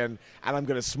over again, and I'm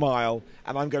going to smile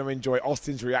and I'm going to enjoy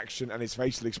Austin's reaction and his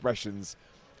facial expressions.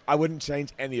 I wouldn't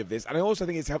change any of this, and I also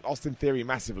think it's helped Austin Theory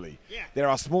massively. Yeah. There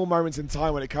are small moments in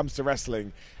time when it comes to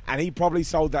wrestling, and he probably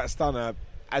sold that stunner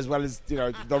as well as, you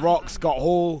know, The Rock, Scott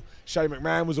Hall, Shane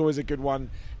McMahon was always a good one,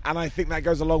 and I think that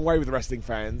goes a long way with wrestling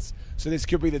fans. So this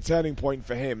could be the turning point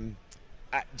for him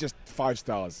at just 5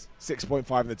 stars,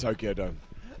 6.5 in the Tokyo Dome.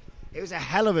 It was a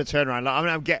hell of a turnaround.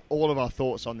 I'll get all of our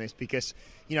thoughts on this because,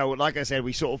 you know, like I said,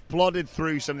 we sort of plodded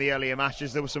through some of the earlier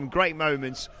matches. There were some great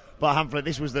moments, but Hamflett,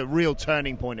 this was the real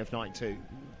turning point of night 2.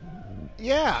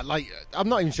 Yeah, I'm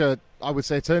not even sure I would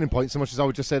say a turning point so much as I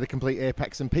would just say the complete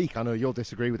apex and peak. I know you'll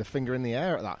disagree with a finger in the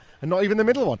air at that, and not even the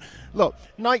middle one. Look,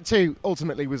 night 2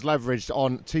 ultimately was leveraged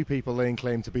on 2 people laying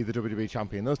claim to be the WWE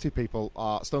champion. Those 2 people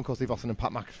are Stone Cold Steve Austin and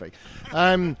Pat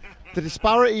McAfee. The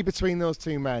disparity between those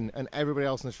 2 men and everybody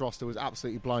else in this roster was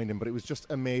absolutely blinding, but it was just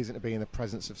amazing to be in the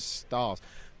presence of stars.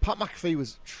 Pat McAfee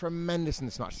was tremendous in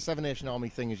this match. The Seven Nation Army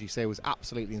thing, as you say, was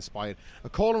absolutely inspired. A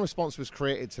call and response was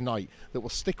created tonight that will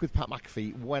stick with Pat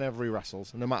McAfee whenever he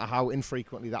wrestles, no matter how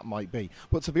infrequently that might be.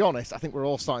 But to be honest, I think we're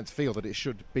all starting to feel that it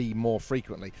should be more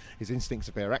frequently. His instincts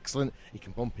appear excellent. He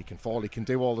can bump, he can fall, he can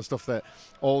do all the stuff that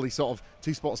all these sort of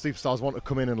two-sport superstars want to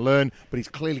come in and learn, but he's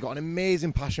clearly got an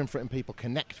amazing passion for it and people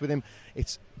connect with him.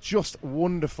 It's just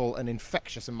wonderful and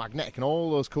infectious and magnetic and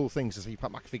all those cool things to see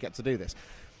Pat McAfee get to do this.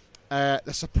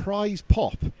 The surprise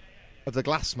pop of the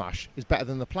glass smash is better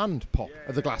than the planned pop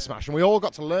of the glass smash, and we all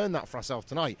got to learn that for ourselves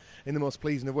tonight in the most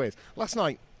pleasing of ways. Last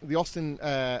night, the Austin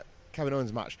Kevin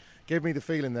Owens match gave me the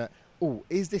feeling that,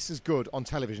 is this as good on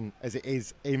television as it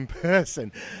is in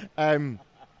person?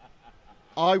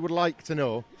 I would like to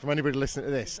know from anybody listening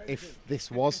to this if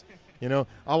this was. You know,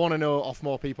 I want to know off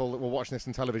more people that were watching this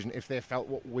on television if they felt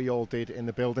what we all did in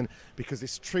the building, because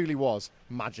this truly was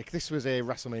magic. This was a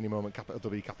WrestleMania moment, capital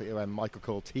W, capital M, Michael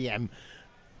Cole, TM.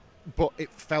 But it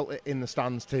felt it in the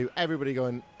stands too. Everybody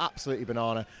going absolutely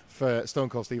banana for Stone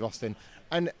Cold Steve Austin.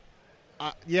 And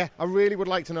I really would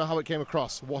like to know how it came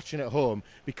across watching at home,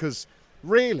 because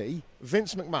really,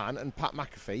 Vince McMahon and Pat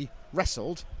McAfee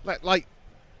wrestled,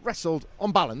 wrestled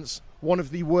on balance, one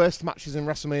of the worst matches in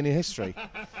WrestleMania history.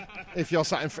 If you're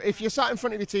sat in front of your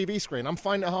TV screen, I'm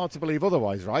finding it hard to believe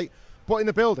otherwise, right? But in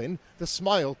the building, the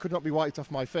smile could not be wiped off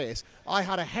my face. I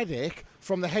had a headache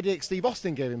from the headache Steve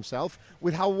Austin gave himself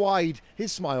with how wide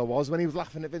his smile was when he was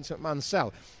laughing at Vince McMahon's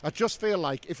cell. I just feel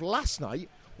like if last night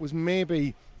was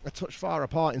maybe a touch far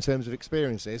apart in terms of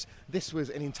experiences, this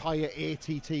was an entire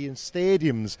ATT and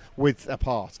stadiums width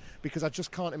apart, because I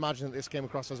just can't imagine that this came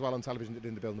across as well on television as it did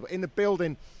in the building. But in the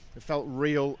building, it felt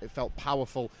real, it felt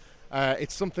powerful.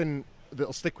 It's something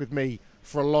that'll stick with me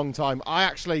for a long time.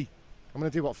 I'm going to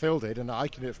do what Phil did, and I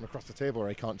can do it from across the table where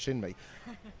he can't chin me.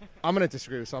 I'm going to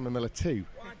disagree with Simon Miller too,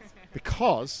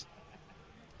 because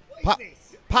Pat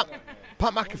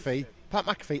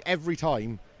McAfee every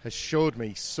time has showed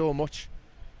me so much.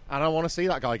 And I want to see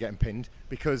that guy getting pinned,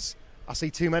 because I see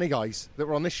too many guys that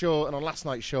were on this show and on last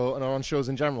night's show and are on shows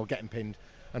in general getting pinned.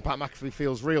 And Pat McAfee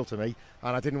feels real to me.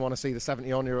 And I didn't want to see the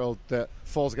 71-year-old that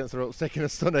falls against the ropes taking a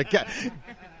stunner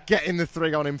getting the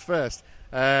 3 on him first.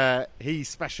 He's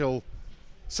special.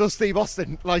 So Steve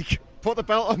Austin, put the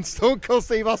belt on Stone Cold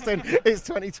Steve Austin. It's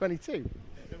 2022.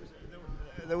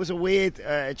 There was a weird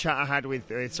chat I had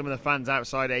with some of the fans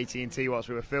outside AT&T whilst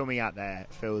we were filming out there,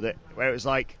 Phil, where it was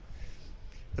like,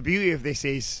 the beauty of this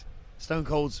is Stone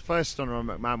Cold's first stunner on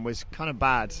McMahon was kind of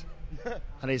bad,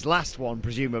 and his last one,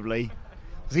 presumably,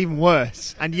 was even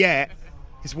worse. And yet,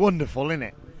 it's wonderful, isn't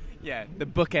it? Yeah, the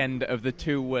bookend of the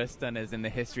two worst stunners in the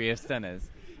history of stunners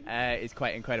is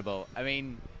quite incredible. I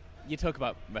mean, you talk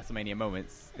about WrestleMania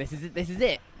moments. This is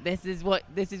it. This is what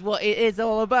it is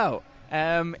all about.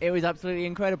 It was absolutely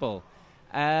incredible.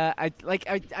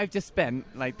 I've just spent,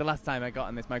 like, the last time I got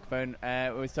on this microphone,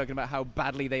 I was talking about how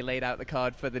badly they laid out the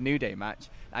card for the New Day match.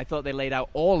 I thought they laid out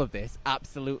all of this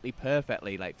absolutely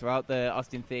perfectly, like throughout the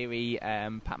Austin Theory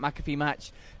Pat McAfee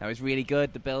match. That was really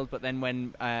good, the build. But then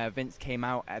when Vince came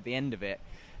out at the end of it,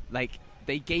 like,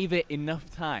 they gave it enough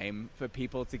time for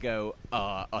people to go,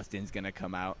 "Oh, Austin's gonna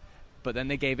come out," but then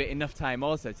they gave it enough time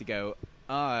also to go,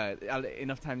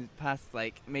 enough time passed,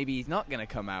 like, maybe he's not going to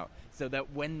come out. So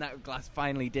that when that glass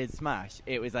finally did smash,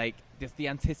 it was like just the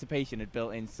anticipation had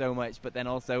built in so much, but then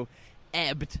also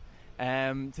ebbed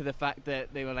to the fact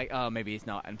that they were like, oh, maybe he's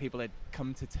not. And people had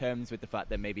come to terms with the fact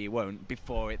that maybe he won't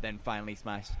before it then finally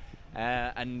smashed.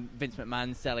 And Vince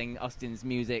McMahon selling Austin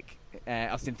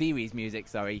Theory's music,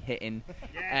 hitting,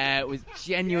 was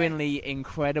genuinely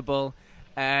incredible.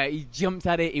 He jumped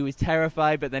at it, he was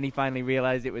terrified, but then he finally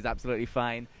realized it was absolutely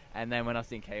fine. And then when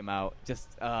Austin came out,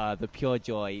 just the pure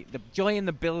joy. The joy in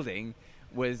the building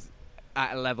was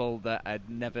at a level that I'd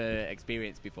never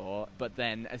experienced before. But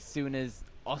then as soon as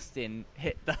Austin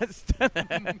hit that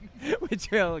stunner, which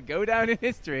will go down in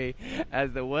history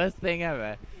as the worst thing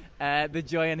ever, the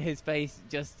joy on his face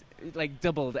just like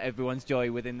doubled everyone's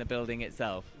joy within the building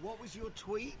itself. What was your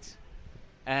tweet?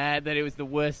 That it was the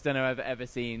worst stunner I've ever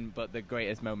seen, but the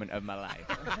greatest moment of my life.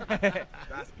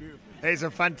 That's beautiful. It's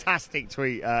a fantastic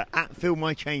tweet. At Phil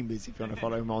My Chambers, if you want to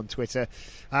follow him on Twitter.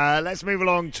 Let's move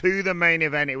along to the main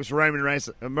event. It was Roman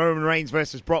Reigns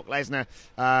versus Brock Lesnar.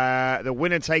 The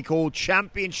winner-take-all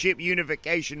championship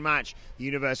unification match.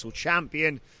 Universal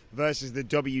Champion versus the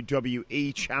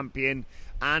WWE Champion.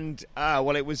 And,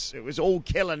 it was all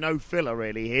killer, no filler,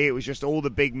 really, here. It was just all the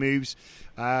big moves.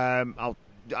 I'll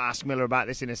ask Miller about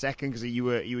this in a second, because you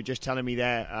were just telling me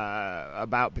there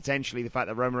about potentially the fact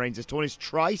that Roman Reigns has torn his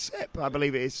tricep, I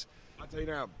believe it is. I'll tell you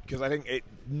now, because I think it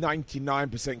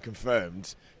 99%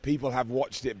 confirmed. People have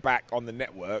watched it back on the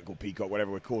network, or Peacock,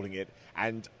 whatever we're calling it,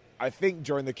 and I think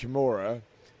during the Kimura,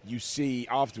 you see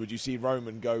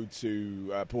Roman go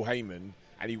to Paul Heyman,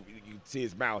 and you see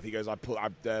his mouth. He goes,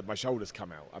 my shoulder's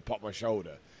come out. I popped my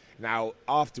shoulder. Now,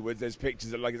 afterwards, there's pictures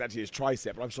that like it's actually his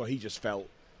tricep, but I'm sure he felt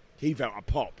a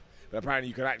pop. But apparently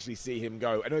you could actually see him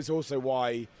go. And it's also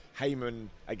why Heyman,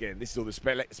 again, this is all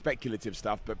the speculative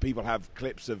stuff, but people have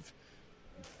clips of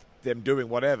them doing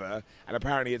whatever. And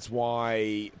apparently it's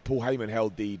why Paul Heyman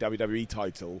held the WWE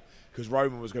title, because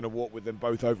Roman was going to walk with them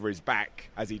both over his back,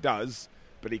 as he does,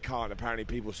 but he can't. Apparently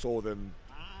people saw them.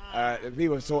 I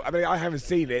haven't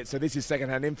seen it, so this is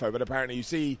second-hand info, but apparently you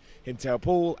see him tell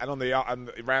Paul, and on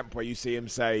the ramp where you see him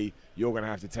say, you're going to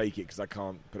have to take it because I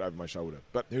can't put it over my shoulder.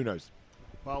 But who knows?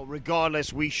 Well,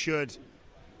 regardless, we should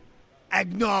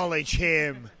acknowledge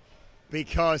him,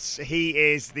 because he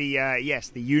is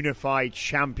the unified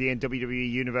champion,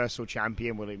 WWE Universal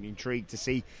Champion. We'll be intrigued to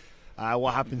see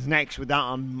what happens next with that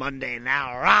on Monday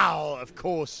Night Raw, of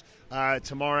course,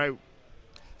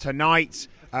 tonight.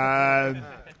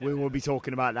 We will be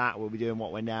talking about that. We'll be doing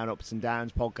What Went Down, Ups and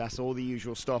Downs podcast, all the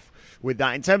usual stuff with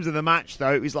that. In terms of the match,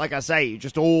 though, it was, like I say,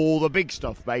 just all the big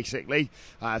stuff, basically.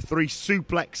 3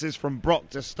 suplexes from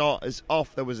Brock to start us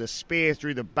off. There was a spear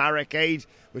through the barricade,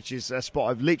 which is a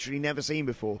spot I've literally never seen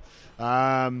before.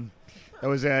 There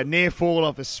was a near fall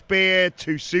off a spear,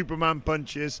 2 Superman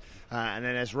punches, and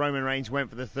then as Roman Reigns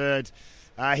went for the third,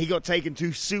 he got taken to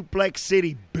Suplex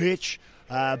City, bitch,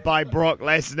 by Brock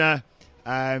Lesnar.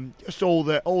 Just all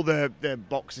the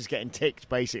boxes getting ticked,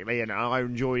 basically, and I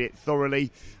enjoyed it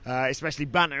thoroughly, especially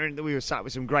bantering that we were sat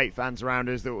with some great fans around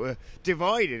us that were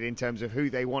divided in terms of who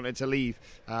they wanted to leave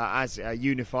as a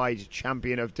unified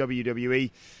champion of WWE.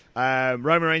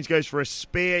 Roman Reigns goes for a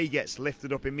spear. He gets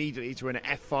lifted up immediately to an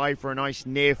F5 for a nice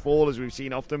near fall, as we've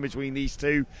seen often between these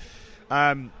two.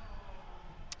 Roman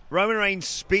Reigns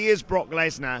spears Brock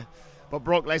Lesnar, but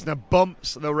Brock Lesnar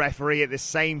bumps the referee at the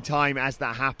same time as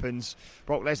that happens.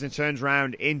 Brock Lesnar turns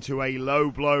around into a low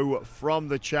blow from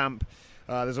the champ.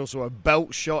 There's also a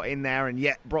belt shot in there, and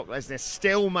yet Brock Lesnar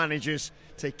still manages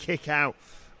to kick out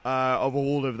of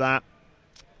all of that.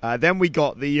 Then we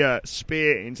got the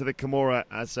spear into the Kimura,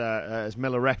 as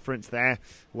Miller referenced there,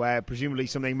 where presumably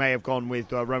something may have gone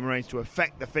with Roman Reigns to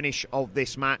affect the finish of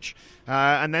this match.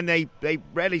 And then they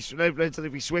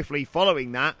relatively swiftly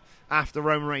following that, after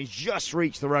Roman Reigns just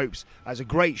reached the ropes, as a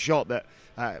great shot that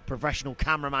professional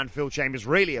cameraman Phil Chambers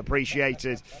really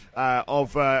appreciated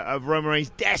of Roman Reigns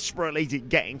desperately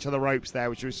getting to the ropes there,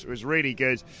 which was really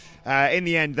good. In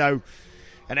the end, though,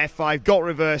 an F5 got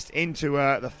reversed into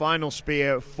the final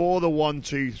spear for the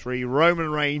 1-2-3.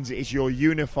 Roman Reigns is your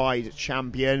unified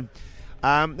champion.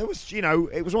 It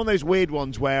was one of those weird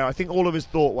ones where I think all of us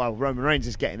thought, well, Roman Reigns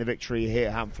is getting the victory here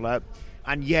at Hamflett.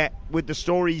 And yet, with the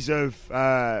stories of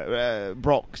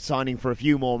Brock signing for a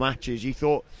few more matches, you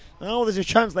thought, oh, there's a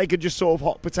chance they could just sort of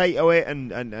hot potato it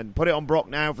and put it on Brock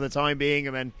now for the time being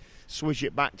and then switch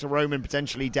it back to Roman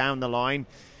potentially down the line.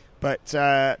 But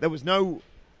there was no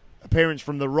appearance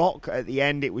from The Rock at the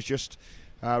end. It was just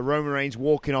Roman Reigns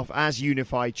walking off as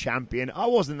unified champion. I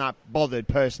wasn't that bothered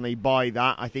personally by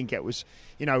that. I think it was,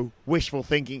 wishful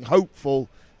thinking, hopeful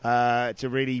to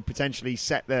really potentially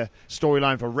set the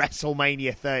storyline for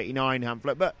WrestleMania 39,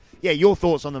 Hamflett. But yeah, your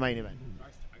thoughts on the main event?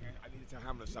 I need to tell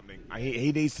Hamlet something.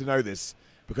 He needs to know this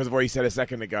because of what he said a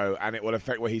second ago, and it will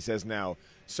affect what he says now.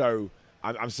 So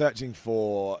I'm searching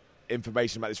for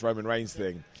information about this Roman Reigns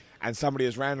thing. And somebody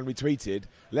has randomly tweeted,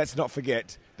 let's not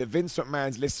forget that Vince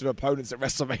McMahon's list of opponents at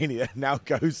WrestleMania now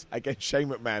goes against Shane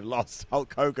McMahon, lost,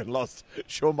 Hulk Hogan, lost,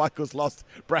 Shawn Michaels, lost,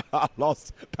 Bret Hart,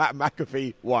 lost, Pat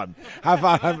McAfee, won. Have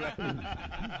fun.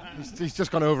 He's just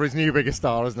gone over his new biggest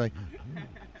star, hasn't he?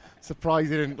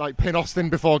 Surprised he didn't pin Austin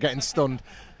before getting stunned.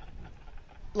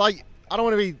 I don't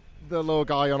want to be the low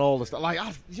guy on all the stuff.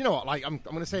 You know what? I'm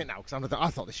going to say it now because I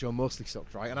thought the show mostly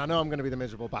sucked, right? And I know I'm going to be the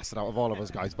miserable bastard out of all of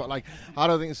us guys, but I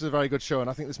don't think this is a very good show, and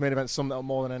I think this main event summed it up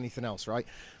more than anything else, right?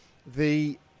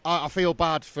 I feel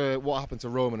bad for what happened to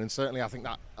Roman, and certainly I think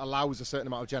that allows a certain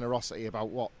amount of generosity about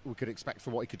what we could expect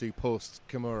for what he could do post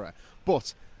Kimura.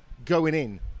 But going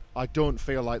in, I don't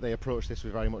feel like they approached this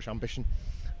with very much ambition.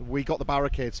 We got the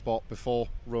barricade spot before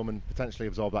Roman potentially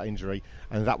absorbed that injury,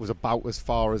 and that was about as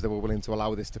far as they were willing to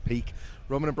allow this to peak.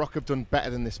 Roman and Brock have done better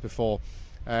than this before,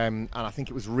 and I think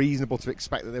it was reasonable to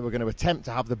expect that they were going to attempt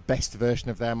to have the best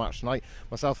version of their match tonight.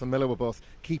 Myself and Miller were both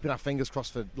keeping our fingers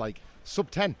crossed for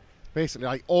sub 10,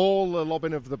 basically, all the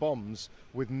lobbing of the bombs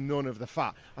with none of the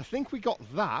fat. I think we got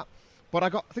that, but I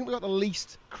think we got the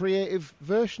least creative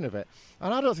version of it,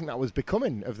 and I don't think that was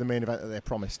becoming of the main event that they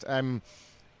promised.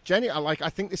 Jenny, I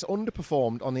think this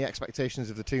underperformed on the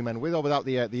expectations of the two men, with or without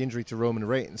the injury to Roman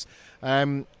Reigns.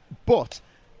 But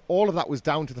all of that was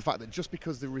down to the fact that just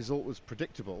because the result was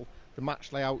predictable, the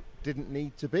match layout didn't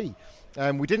need to be.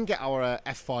 We didn't get our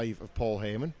F5 of Paul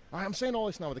Heyman. I'm saying all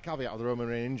this now with the caveat of the Roman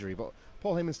Reigns injury, but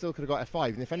Paul Heyman still could have got F5,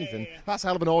 and if anything, that's a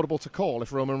hell of an audible to call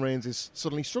if Roman Reigns is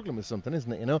suddenly struggling with something,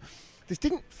 isn't it? This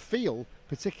didn't feel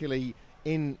particularly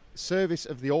in service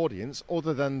of the audience,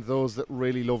 other than those that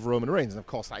really love Roman Reigns. And of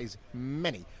course that is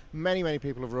many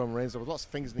people of Roman Reigns. There was lots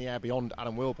of fingers in the air beyond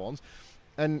Adam Wilborn's,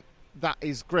 and that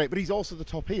is great, but he's also the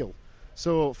top heel,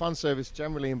 so fan service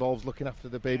generally involves looking after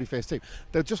the babyface too.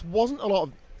 There just wasn't a lot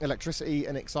of electricity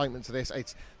and excitement to this.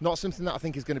 It's not something that I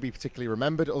think is going to be particularly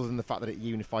remembered, other than the fact that it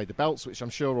unified the belts, which I'm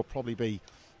sure will probably be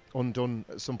undone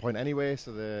at some point anyway,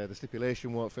 so the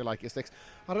stipulation won't feel like it sticks.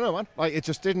 I don't know, man. It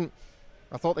just didn't.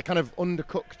 I thought they kind of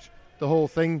undercooked the whole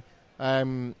thing.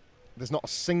 There's not a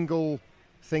single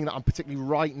thing that I'm particularly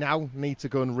right now need to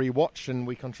go and rewatch, and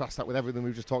we contrast that with everything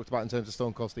we've just talked about in terms of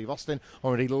Stone Cold Steve Austin,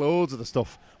 or indeed loads of the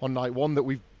stuff on night one that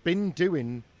we've been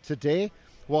doing today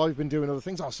while we've been doing other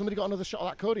things. Somebody got another shot of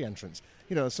that Cody entrance.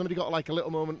 Somebody got a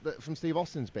little moment from Steve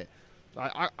Austin's bit.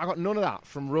 I got none of that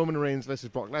from Roman Reigns versus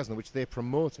Brock Lesnar, which they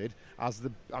promoted as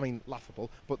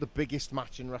laughable, but the biggest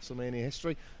match in WrestleMania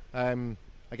history.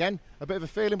 Again, a bit of a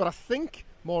failing, but I think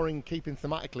more in keeping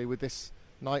thematically with this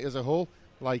night as a whole.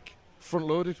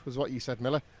 Front-loaded was what you said,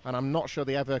 Miller, and I'm not sure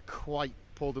they ever quite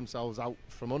pulled themselves out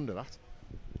from under that.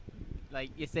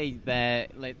 You say there,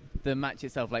 the match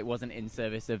itself wasn't in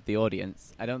service of the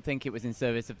audience. I don't think it was in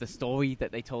service of the story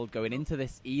that they told going into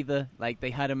this either.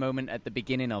 They had a moment at the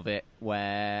beginning of it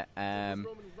where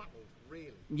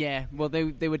yeah, well,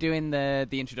 they were doing the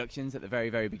introductions at the very,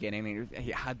 very beginning.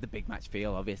 It had the big match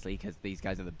feel, obviously, because these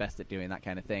guys are the best at doing that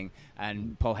kind of thing.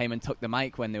 And Paul Heyman took the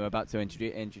mic when they were about to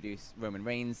introduce Roman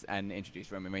Reigns and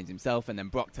introduce Roman Reigns himself, and then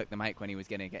Brock took the mic when he was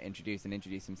going to get introduced and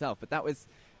introduce himself. But that was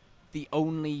the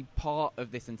only part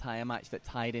of this entire match that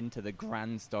tied into the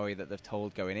grand story that they've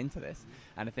told going into this.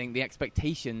 And I think the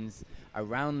expectations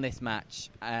around this match,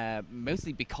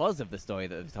 mostly because of the story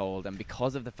that they've told and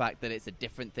because of the fact that it's a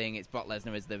different thing. It's Brock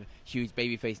Lesnar as the huge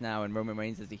babyface now and Roman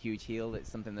Reigns as the huge heel.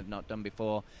 It's something they've not done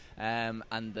before. And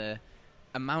the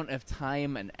amount of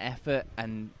time and effort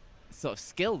and sort of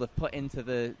skill they've put into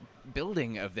the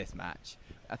building of this match,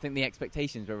 I think the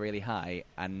expectations were really high,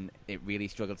 and it really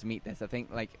struggled to meet this. I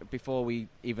think, like, before we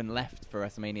even left for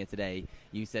WrestleMania today,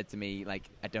 you said to me, like,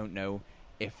 I don't know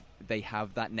if they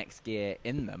have that next gear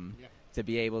in them to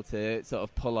be able to sort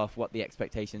of pull off what the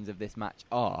expectations of this match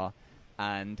are.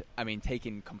 And, I mean,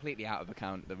 taking completely out of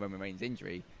account the Roman Reigns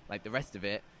injury, like, the rest of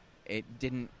it, it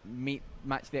didn't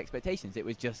match the expectations. It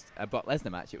was just a Brock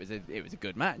Lesnar match. It was a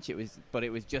good match. But it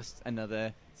was just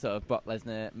another sort of Brock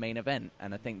Lesnar main event.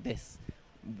 And I think this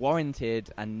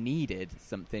warranted and needed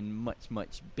something much,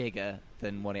 much bigger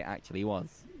than what it actually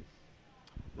was.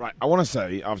 Right, I want to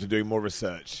say, after doing more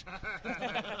research,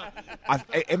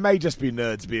 it may just be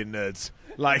nerds being nerds.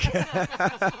 Like,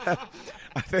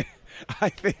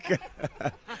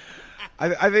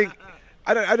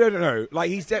 I don't know. Like,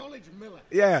 he's definitely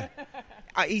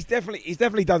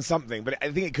done something, but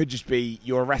I think it could just be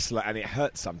you're a wrestler and it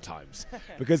hurts sometimes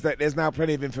because there's now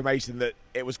plenty of information that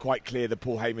it was quite clear the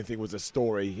Paul Heyman thing was a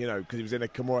story, you know, because he was in a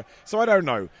Kimura. So I don't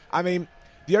know. I mean,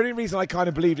 the only reason I kind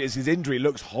of believed it is his injury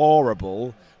looks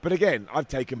horrible. But again, I've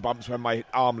taken bumps when my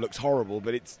arm looks horrible,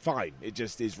 but it's fine. It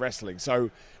just is wrestling.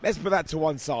 So let's put that to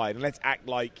one side and let's act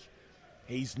like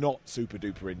he's not super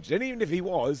duper injured. And even if he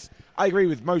was, I agree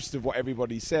with most of what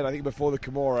everybody said. I think before the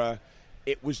Kimura,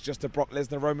 it was just a Brock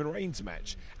Lesnar-Roman Reigns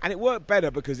match. And it worked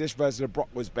better because this version of Brock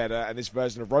was better and this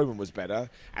version of Roman was better.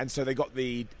 And so they got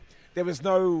there was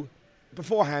no...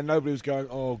 Beforehand, nobody was going,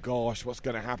 oh gosh, what's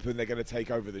going to happen? They're going to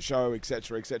take over the show,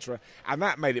 etc., etc. And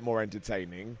that made it more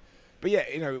entertaining. But yeah,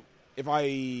 you know, if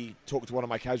I talk to one of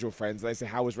my casual friends and they say,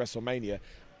 how was WrestleMania?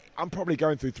 I'm probably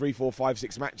going through 3, 4, 5,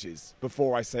 6 matches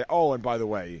before I say, oh, and by the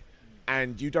way.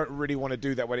 And you don't really want to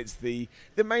do that when it's the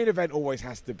main event always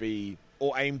has to be,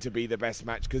 or aim to be, the best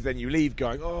match, because then you leave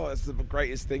going, oh, that's the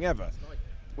greatest thing ever.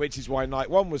 Which is why Night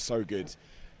 1 was so good.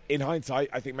 In hindsight,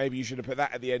 I think maybe you should have put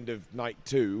that at the end of Night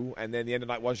 2, and then the end of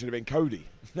Night 1 should have been Cody.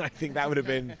 I think that would have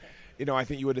been, you know, I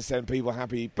think you would have sent people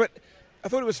happy. But I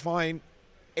thought it was fine.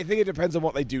 I think it depends on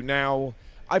what they do now.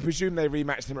 I presume they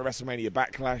rematched him at WrestleMania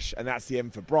Backlash, and that's the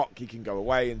end for Brock. He can go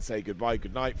away and say goodbye,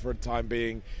 good night for a time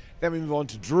being. Then we move on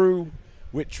to Drew,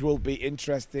 which will be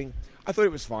interesting. I thought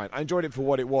it was fine. I enjoyed it for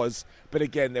what it was. But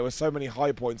again, there were so many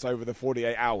high points over the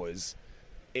 48 hours.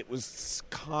 It was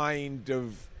kind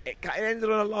of... It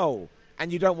ended on a lull,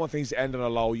 and you don't want things to end on a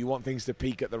lull. You want things to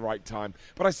peak at the right time.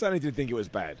 But I certainly didn't think it was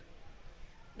bad.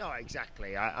 No,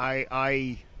 exactly.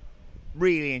 I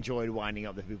really enjoyed winding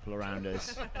up the people around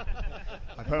us.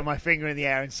 I put my finger in the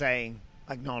air and saying,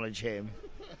 acknowledge him.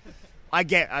 I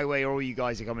get where all you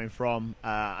guys are coming from.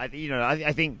 I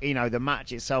think, you know, the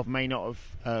match itself may not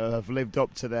have lived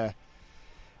up to the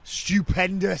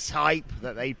stupendous hype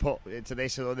that they put into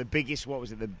this, or the biggest, what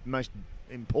was it, the most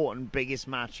important, biggest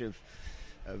match of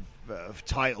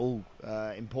title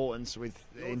importance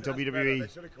in WWE. They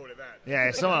should have called it that.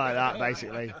 Yeah, something like that,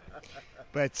 basically.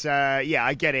 But yeah,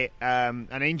 I get it. An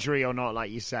injury or not,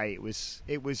 like you say, it was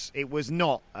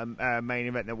not a main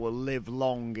event that will live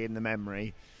long in the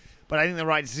memory. But I think the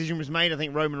right decision was made. I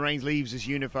think Roman Reigns leaves as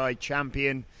unified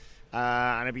champion.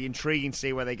 And it'd be intriguing to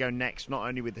see where they go next, not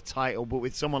only with the title, but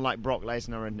with someone like Brock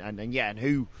Lesnar and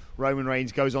who Roman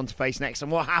Reigns goes on to face next, and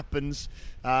what happens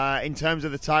in terms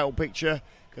of the title picture.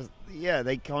 Because, yeah,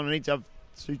 they kind of need to have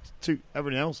two.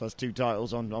 Everyone else has 2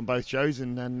 titles on both shows,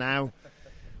 and now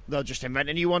they'll just invent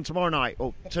a new one tomorrow night,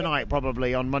 or tonight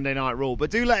probably on Monday Night Raw. But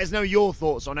do let us know your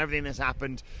thoughts on everything that's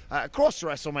happened across the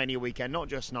WrestleMania weekend, not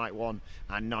just Night 1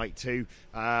 and Night 2,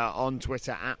 on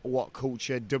Twitter at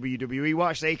WhatCultureWWE. Well,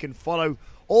 actually, you can follow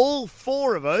all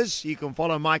 4 of us. You can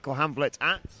follow Michael Hamflett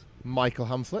at Michael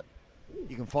Hamflett.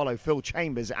 You can follow Phil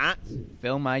Chambers at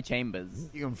Phil My Chambers.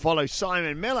 You can follow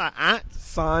Simon Miller at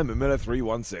Simon Miller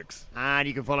 316. And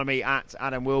you can follow me at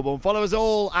Adam Wilborn. Follow us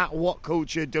all at What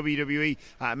Culture WWE.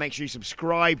 Make sure you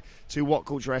subscribe to What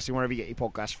Culture Wrestling wherever you get your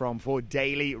podcasts from for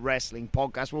daily wrestling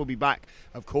podcasts. We'll be back,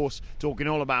 of course, talking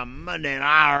all about Monday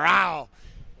Night Raw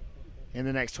in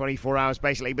the next 24 hours,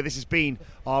 basically. But this has been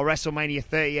our WrestleMania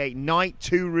 38 Night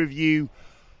 2 review,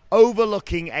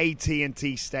 overlooking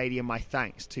AT&T Stadium. My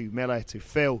thanks to Miller, to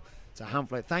Phil, to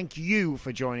Hamflett. Thank you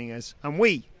for joining us, and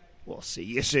we will see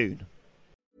you soon.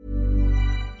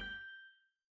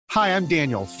 Hi, I'm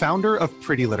Daniel, founder of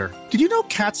Pretty Litter. Did you know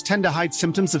cats tend to hide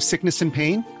symptoms of sickness and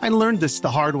pain? I learned this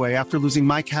the hard way after losing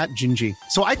my cat, Gingy.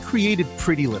 So I created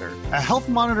Pretty Litter, a health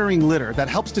monitoring litter that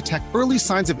helps detect early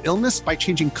signs of illness by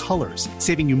changing colors,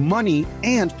 saving you money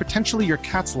and potentially your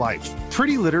cat's life.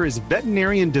 Pretty Litter is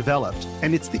veterinarian developed,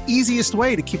 and it's the easiest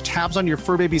way to keep tabs on your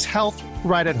fur baby's health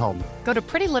right at home. Go to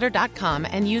prettylitter.com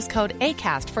and use code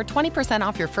ACAST for 20%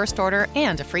 off your first order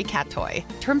and a free cat toy.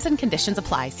 Terms and conditions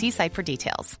apply. See site for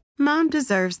details. Mom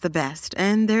deserves the best,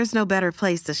 and there's no better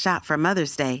place to shop for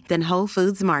Mother's Day than Whole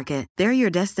Foods Market. They're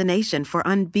your destination for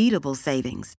unbeatable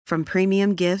savings, from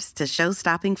premium gifts to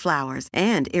show-stopping flowers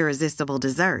and irresistible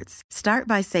desserts. Start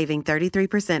by saving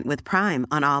 33% with Prime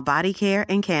on all body care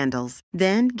and candles.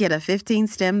 Then get a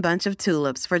 15-stem bunch of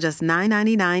tulips for just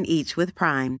 $9.99 each with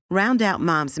Prime. Round out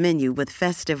Mom's menu with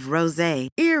festive rosé,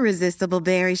 irresistible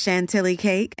berry chantilly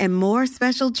cake, and more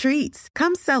special treats.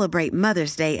 Come celebrate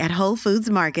Mother's Day at Whole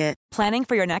Foods Market. Planning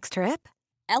for your next trip?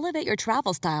 Elevate your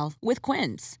travel style with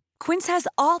Quince. Quince has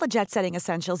all the jet-setting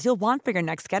essentials you'll want for your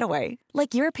next getaway,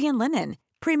 like European linen,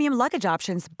 premium luggage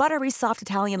options, buttery soft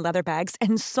Italian leather bags,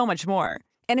 and so much more.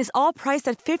 And is all priced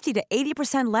at 50 to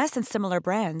 80% less than similar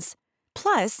brands.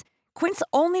 Plus, Quince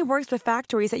only works with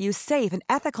factories that use safe and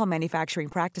ethical manufacturing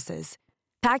practices.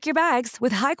 Pack your bags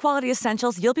with high-quality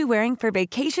essentials you'll be wearing for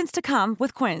vacations to come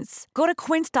with Quince. Go to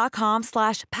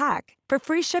quince.com/pack for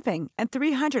free shipping and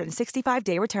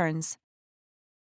 365-day returns.